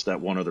connected with just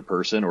that one other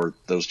person or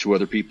those 2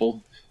 other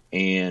people.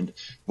 And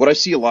what I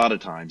see a lot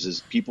of times is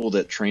people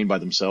that train by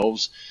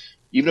themselves,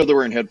 even though they're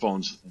wearing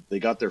headphones, they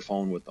got their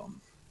phone with them.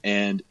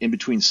 And in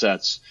between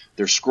sets,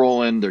 they're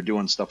scrolling, they're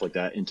doing stuff like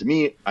that. And to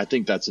me, I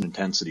think that's an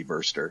intensity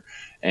burster.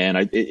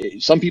 And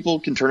some people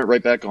can turn it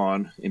right back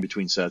on in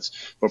between sets.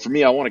 But for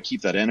me, I want to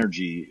keep that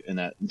energy and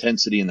that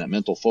intensity and that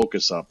mental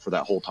focus up for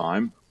that whole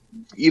time.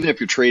 Even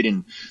if you're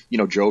trading,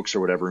 jokes or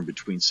whatever in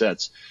between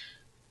sets,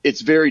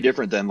 it's very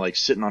different than like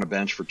sitting on a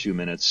bench for 2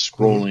 minutes,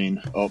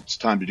 scrolling. Oh, it's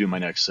time to do my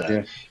next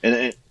set.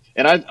 Yeah.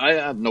 And I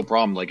have no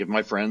problem. Like if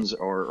my friends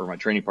or my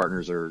training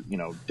partners are,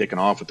 dicking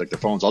off with like their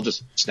phones, I'll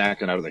just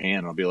snap it out of their hand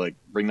and I'll be like,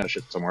 bring that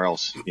shit somewhere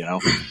else,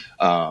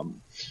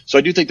 So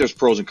I do think there's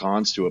pros and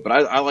cons to it, but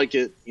I like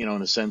it, in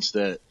a sense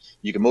that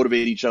you can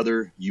motivate each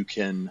other. You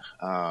can,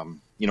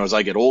 as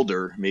I get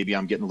older, maybe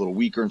I'm getting a little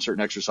weaker in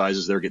certain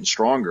exercises. They're getting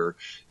stronger.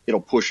 It'll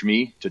push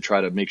me to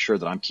try to make sure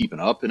that I'm keeping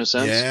up in a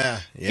sense.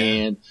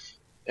 Yeah.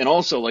 And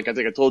also, like I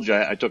think I told you,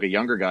 I took a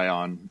younger guy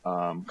on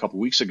a couple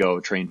weeks ago,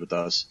 trained with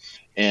us,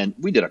 and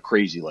we did a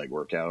pretty crazy leg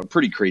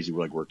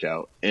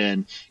workout.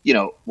 And,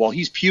 while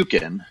he's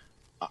puking,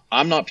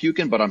 I'm not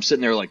puking, but I'm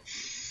sitting there like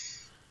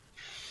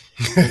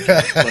you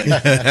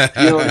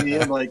know what I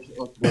mean? I'm like,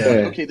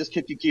 okay, this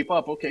kid can keep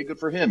up. Okay, good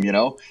for him,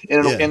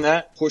 And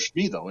that pushed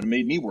me though, and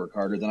made me work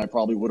harder than I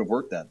probably would have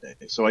worked that day.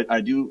 So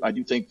I do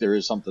think there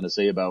is something to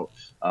say about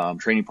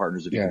training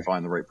partners if you can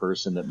find the right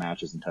person that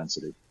matches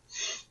intensity.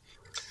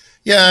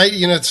 Yeah,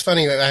 it's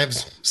funny. I have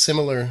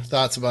similar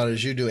thoughts about it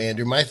as you do,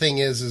 Andrew. My thing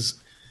is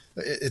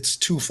it's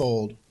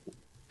twofold.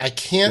 I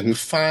can't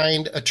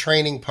find a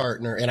training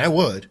partner, and I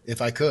would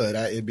if I could.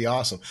 It'd be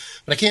awesome.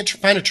 But I can't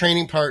find a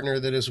training partner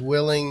that is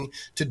willing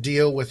to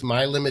deal with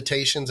my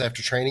limitations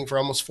after training for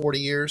almost 40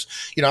 years.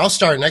 I'll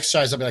start an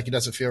exercise. I'll be like, it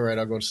doesn't feel right.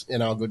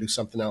 I'll go do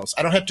something else.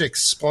 I don't have to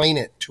explain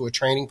it to a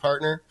training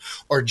partner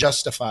or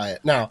justify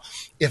it. Now,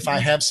 if I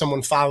have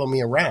someone follow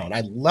me around,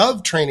 I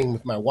love training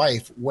with my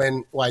wife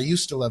I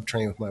used to love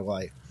training with my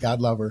wife. God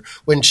love her,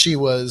 when she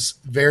was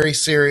very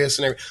serious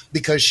and everything,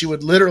 because she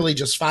would literally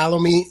just follow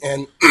me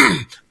and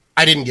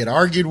I didn't get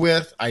argued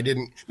with.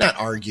 Not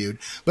argued,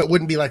 but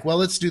wouldn't be like, well,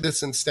 let's do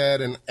this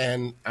instead.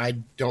 And I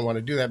don't want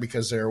to do that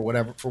because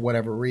for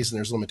whatever reason,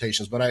 there's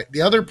limitations. But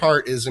the other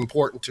part is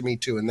important to me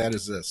too. And that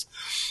is this.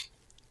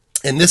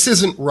 And this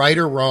isn't right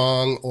or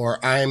wrong, or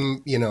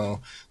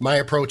my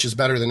approach is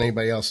better than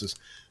anybody else's.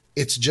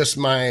 It's just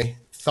my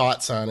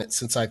thoughts on it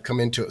since I've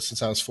come into it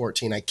since I was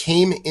 14. I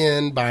came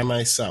in by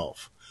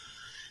myself.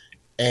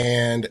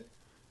 And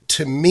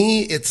to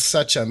me, it's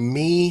such a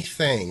me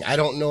thing. I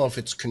don't know if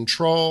it's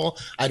control.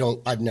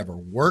 I've never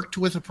worked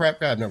with a prep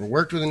guy. I've never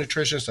worked with a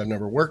nutritionist. I've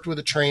never worked with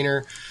a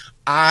trainer.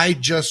 I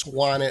just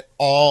want it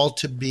all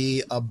to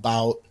be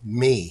about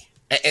me.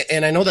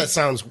 And I know that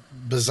sounds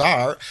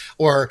bizarre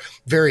or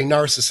very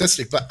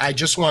narcissistic, but I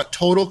just want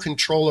total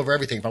control over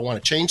everything. If I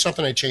want to change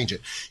something, I change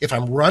it. If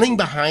I'm running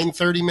behind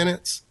 30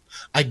 minutes,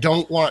 I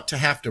don't want to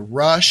have to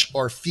rush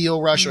or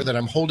feel rush or that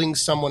I'm holding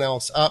someone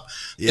else up.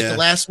 Yeah. At the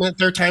last minute,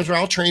 there are times where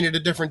I'll train at a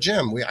different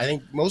gym. I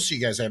think most of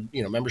you guys have,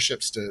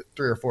 memberships to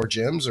 3 or 4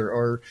 gyms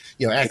or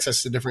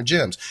access to different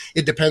gyms.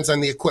 It depends on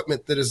the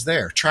equipment that is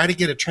there. Try to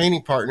get a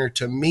training partner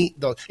to meet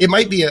those. It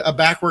might be a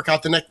back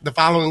workout the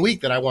following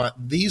week that I want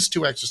these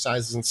 2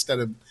 exercises instead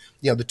of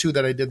the two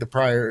that I did the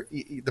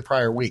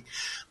prior week.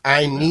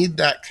 I need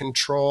that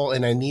control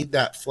and I need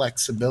that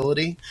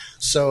flexibility.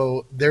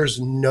 So there's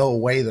no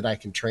way that I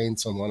can train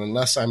someone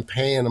unless I'm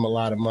paying them a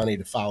lot of money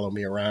to follow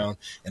me around.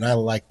 And I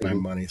like my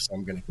money, so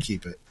I'm going to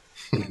keep it.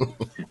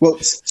 Well,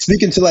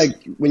 speaking to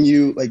like when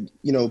you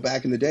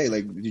back in the day,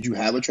 like did you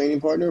have a training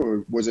partner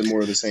or was it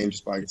more of the same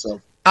just by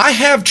yourself? I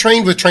have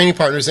trained with training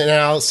partners, and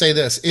I'll say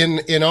this,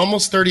 in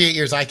almost 38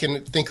 years, I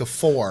can think of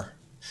 4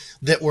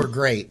 that were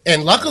great.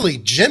 And luckily,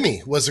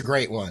 Jimmy was a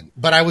great one,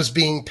 but I was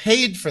being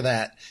paid for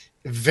that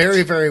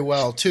very, very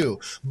well too.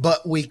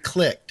 But we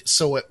clicked,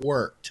 so it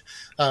worked.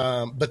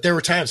 But there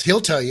were times,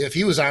 he'll tell you, if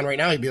he was on right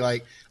now, he'd be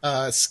like,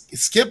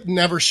 Skip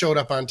never showed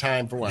up on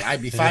time for what?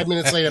 I'd be 5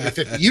 minutes late, I'd be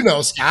 50. You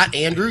know, Scott,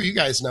 Andrew, you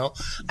guys know.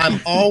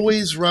 I'm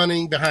always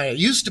running behind. I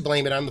used to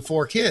blame it on the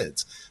 4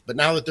 kids, but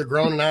now that they're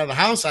grown and out of the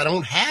house, I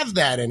don't have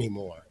that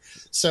anymore.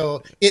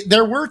 So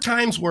there were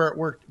times where it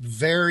worked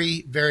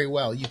very, very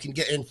well. You can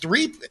get in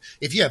 3,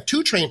 if you have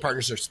 2 training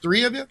partners, there's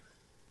 3 of you.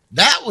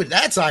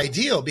 That's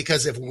ideal,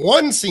 because if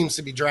one seems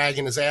to be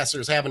dragging his ass or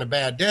is having a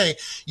bad day,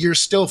 you're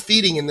still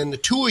feeding, and then the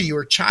 2 of you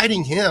are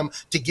chiding him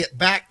to get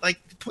back, like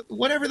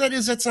whatever that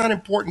is, that's not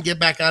important, get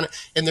back on it,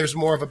 and there's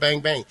more of a bang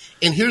bang.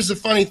 And here's the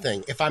funny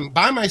thing, if I'm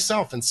by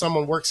myself and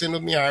someone works in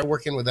with me or I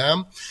work in with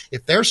them,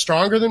 if they're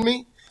stronger than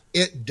me,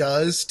 it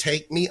does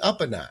take me up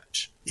a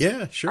notch.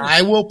 Yeah, sure.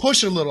 I will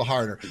push a little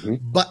harder,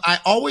 but I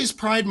always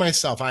pride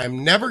myself. I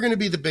am never going to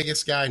be the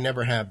biggest guy,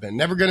 never have been.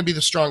 Never going to be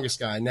the strongest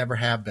guy, never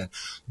have been.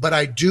 But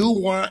I do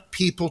want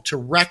people to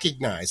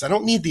recognize. I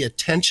don't need the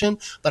attention,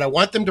 but I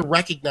want them to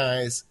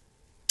recognize,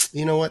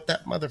 you know what,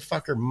 that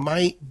motherfucker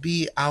might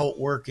be out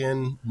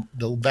working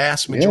the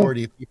vast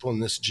majority of people in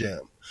this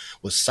gym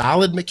with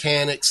solid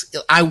mechanics.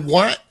 I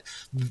want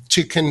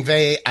to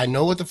convey, I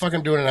know what the fuck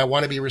I'm doing, and I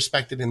want to be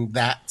respected in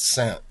that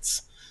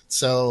sense.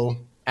 So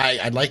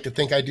I'd like to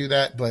think I do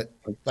that, but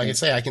like I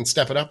say, I can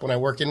step it up when I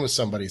work in with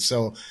somebody.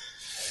 So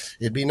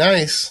it'd be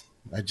nice.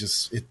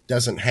 It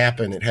doesn't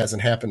happen. It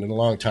hasn't happened in a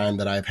long time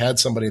that I've had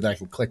somebody that I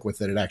can click with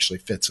that it actually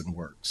fits and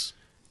works.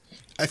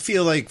 I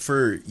feel like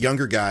for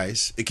younger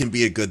guys, it can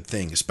be a good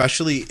thing,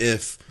 especially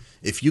if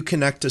you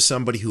connect to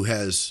somebody who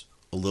has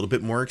a little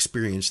bit more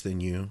experience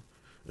than you,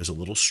 is a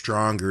little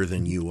stronger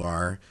than you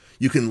are.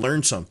 You can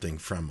learn something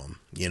from them.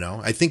 You know,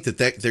 I think that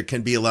there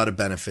can be a lot of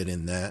benefit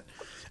in that.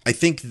 I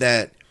think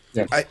that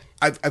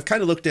I've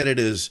kind of looked at it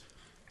as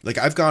like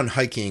I've gone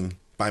hiking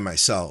by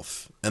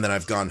myself and then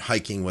I've gone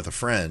hiking with a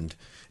friend.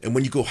 And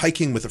when you go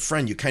hiking with a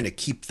friend, you kind of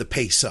keep the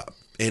pace up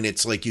and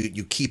it's like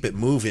you keep it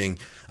moving.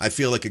 I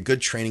feel like a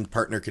good training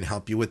partner can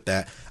help you with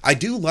that. I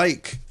do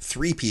like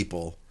 3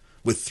 people.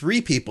 With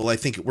 3 people, I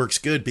think it works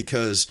good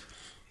because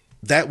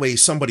that way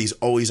somebody's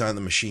always on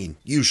the machine,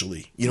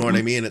 usually. You know what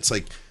I mean? It's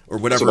like, or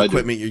whatever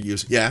equipment you're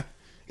using. Yeah.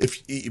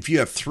 If you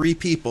have 3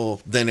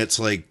 people, then it's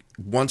like,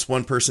 once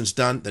one person's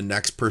done, the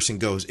next person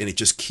goes, and it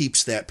just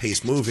keeps that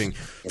pace moving.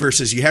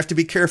 Versus you have to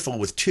be careful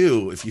with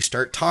 2. If you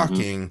start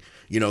talking,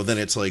 then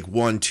it's like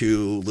 1,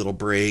 2, little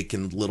break,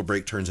 and little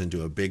break turns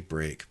into a big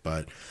break.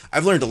 But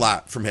I've learned a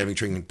lot from having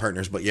training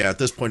partners. But yeah, at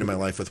this point in my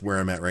life with where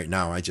I'm at right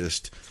now,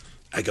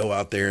 I go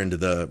out there into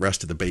the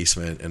rest of the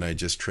basement and I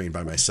just train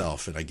by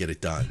myself and I get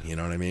it done. You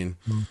know what I mean?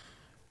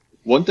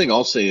 One thing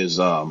I'll say is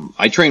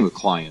I train with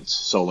clients,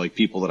 so like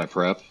people that I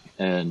prep,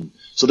 and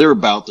so they're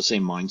about the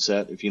same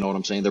mindset, if you know what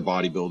I'm saying. They're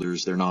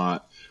bodybuilders. They're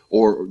not,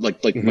 or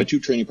like my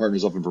 2 training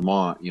partners up in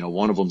Vermont,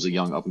 one of them's a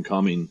young up and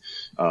coming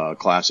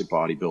classic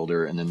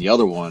bodybuilder. And then the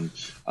other one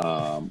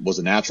was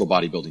a natural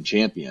bodybuilding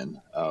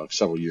champion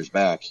several years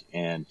back.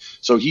 And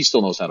so he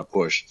still knows how to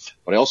push.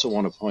 But I also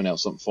want to point out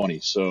something funny.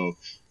 So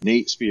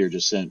Nate Spear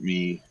just sent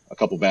me a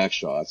couple back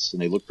shots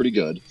and they look pretty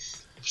good.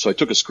 So I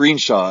took a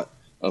screenshot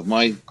of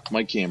my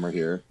camera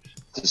here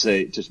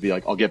to be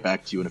like, I'll get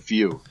back to you in a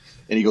few.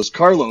 And he goes,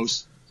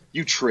 Carlos,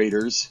 you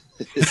traitors.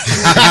 And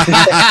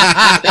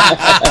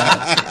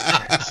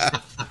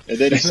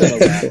then he said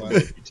a laugh at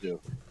me too.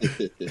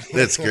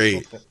 That's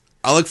great.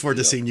 I look forward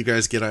to seeing you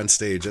guys get on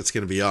stage. That's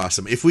going to be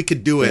awesome. If we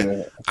could do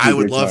it, I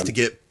would love to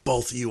get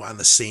both of you on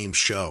the same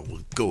show.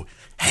 We'll go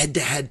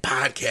head-to-head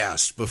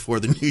podcast before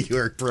the New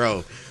York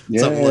Pro.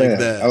 Something like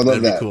that. I would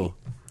love That'd be cool.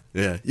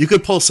 Yeah, you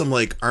could pull some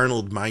like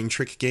Arnold mind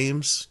trick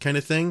games kind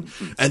of thing,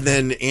 and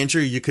then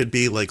Andrew, you could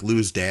be like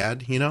Lou's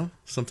dad,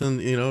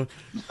 something, You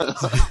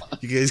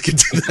guys could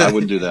do that. I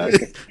wouldn't do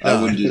that. I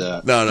wouldn't do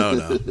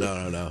that.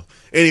 No.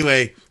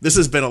 Anyway, this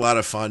has been a lot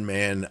of fun,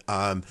 man.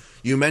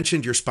 You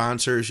mentioned your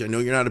sponsors. I know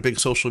you're not a big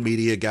social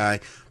media guy,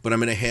 but I'm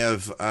going to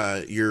have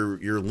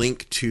your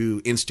link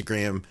to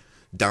Instagram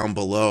down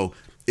below.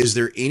 Is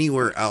there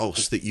anywhere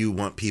else that you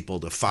want people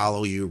to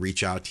follow you,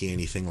 reach out to you,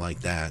 anything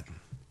like that?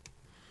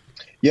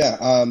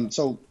 Yeah,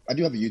 so I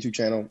do have a YouTube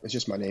channel. It's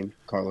just my name,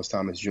 Carlos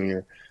Thomas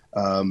Jr.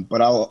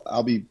 But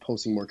I'll be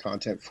posting more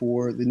content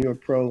for the New York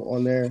Pro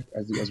on there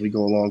as we go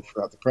along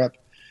throughout the prep.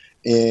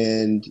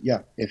 And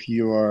yeah, if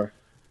you are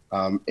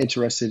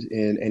interested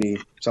in any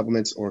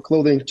supplements or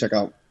clothing, check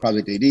out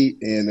Project AD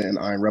and then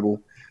Iron Rebel.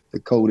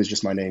 The code is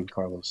just my name,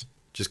 Carlos.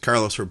 Just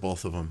Carlos for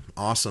both of them.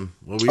 Awesome.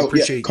 Well, we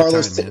appreciate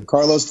Carlos, your time, man.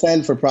 Carlos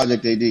 10 for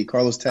Project AD.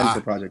 Carlos 10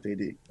 for Project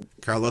AD.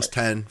 Carlos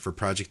 10 for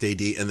Project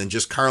AD, and then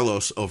just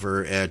Carlos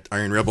over at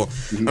Iron Rebel.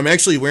 Mm-hmm. I'm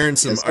actually wearing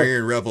some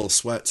Iron Rebel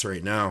sweats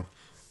right now.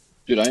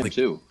 Dude, I am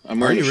too. I'm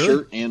wearing a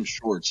shirt and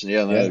shorts.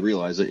 Yeah, I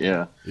realize it.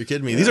 Yeah. You're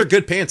kidding me. Yeah. These are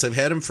good pants. I've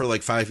had them for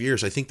like 5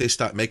 years. I think they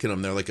stopped making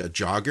them. They're like a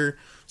jogger.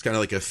 It's kind of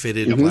like a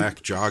fitted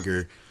black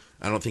jogger.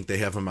 I don't think they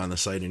have them on the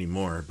site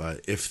anymore,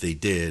 but if they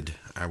did,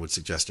 I would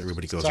suggest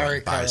everybody goes out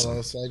and buys them.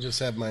 Carlos, I just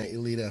have my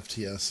Elite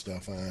FTS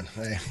stuff on.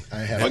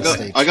 I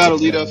got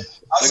Elite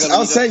FTS.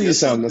 I'll send you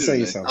some.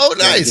 Oh,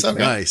 nice. Okay.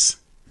 Nice.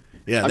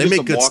 Yeah, they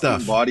make good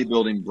stuff.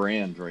 Bodybuilding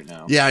brand right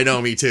now. Yeah, I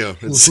know. Me too.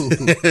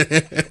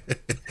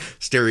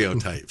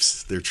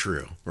 Stereotypes. They're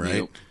true, right?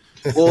 Yep.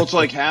 Well, it's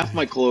like half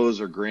my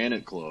clothes are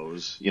Granite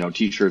clothes,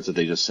 T-shirts that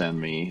they just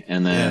send me.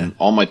 And then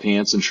all my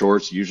pants and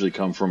shorts usually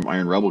come from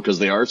Iron Rebel because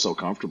they are so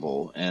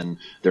comfortable and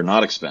they're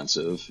not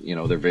expensive.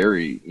 They're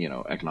very,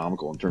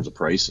 economical in terms of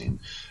pricing,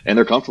 and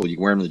they're comfortable. You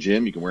can wear them in the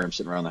gym. You can wear them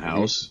sitting around the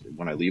house.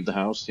 When I leave the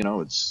house,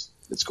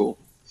 it's cool.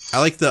 I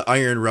like the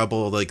Iron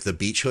Rebel, like the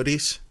beach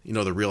hoodies,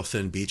 the real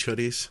thin beach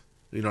hoodies.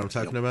 You know what I'm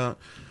talking about?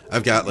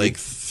 I've got like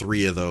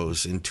 3 of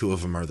those, and 2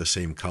 of them are the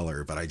same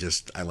color, but I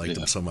liked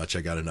them so much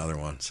I got another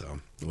one, so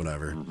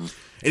whatever.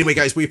 Anyway,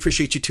 guys, we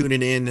appreciate you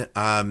tuning in.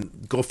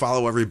 Go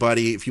follow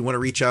everybody. If you want to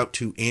reach out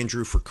to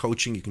Andrew for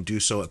coaching, you can do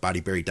so at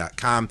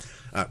bodyberry.com.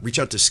 Reach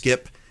out to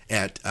Skip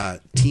at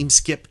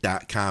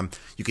teamskip.com.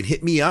 You can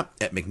hit me up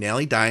at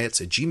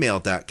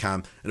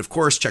mcnallydiets@gmail.com. And of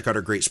course, check out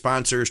our great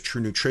sponsors,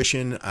 True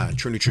Nutrition.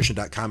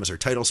 TrueNutrition.com is our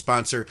title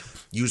sponsor.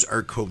 Use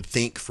our code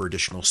THINK for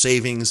additional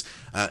savings.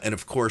 And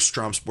of course,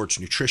 Strom Sports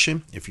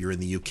Nutrition if you're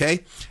in the UK,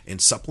 and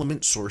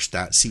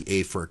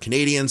supplementsource.ca for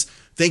Canadians.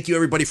 Thank you,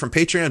 everybody from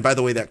Patreon. By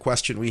the way, that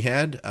question we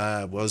had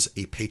was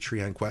a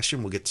Patreon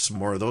question. We'll get to some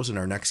more of those in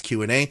our next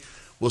Q&A.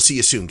 We'll see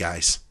you soon,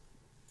 guys.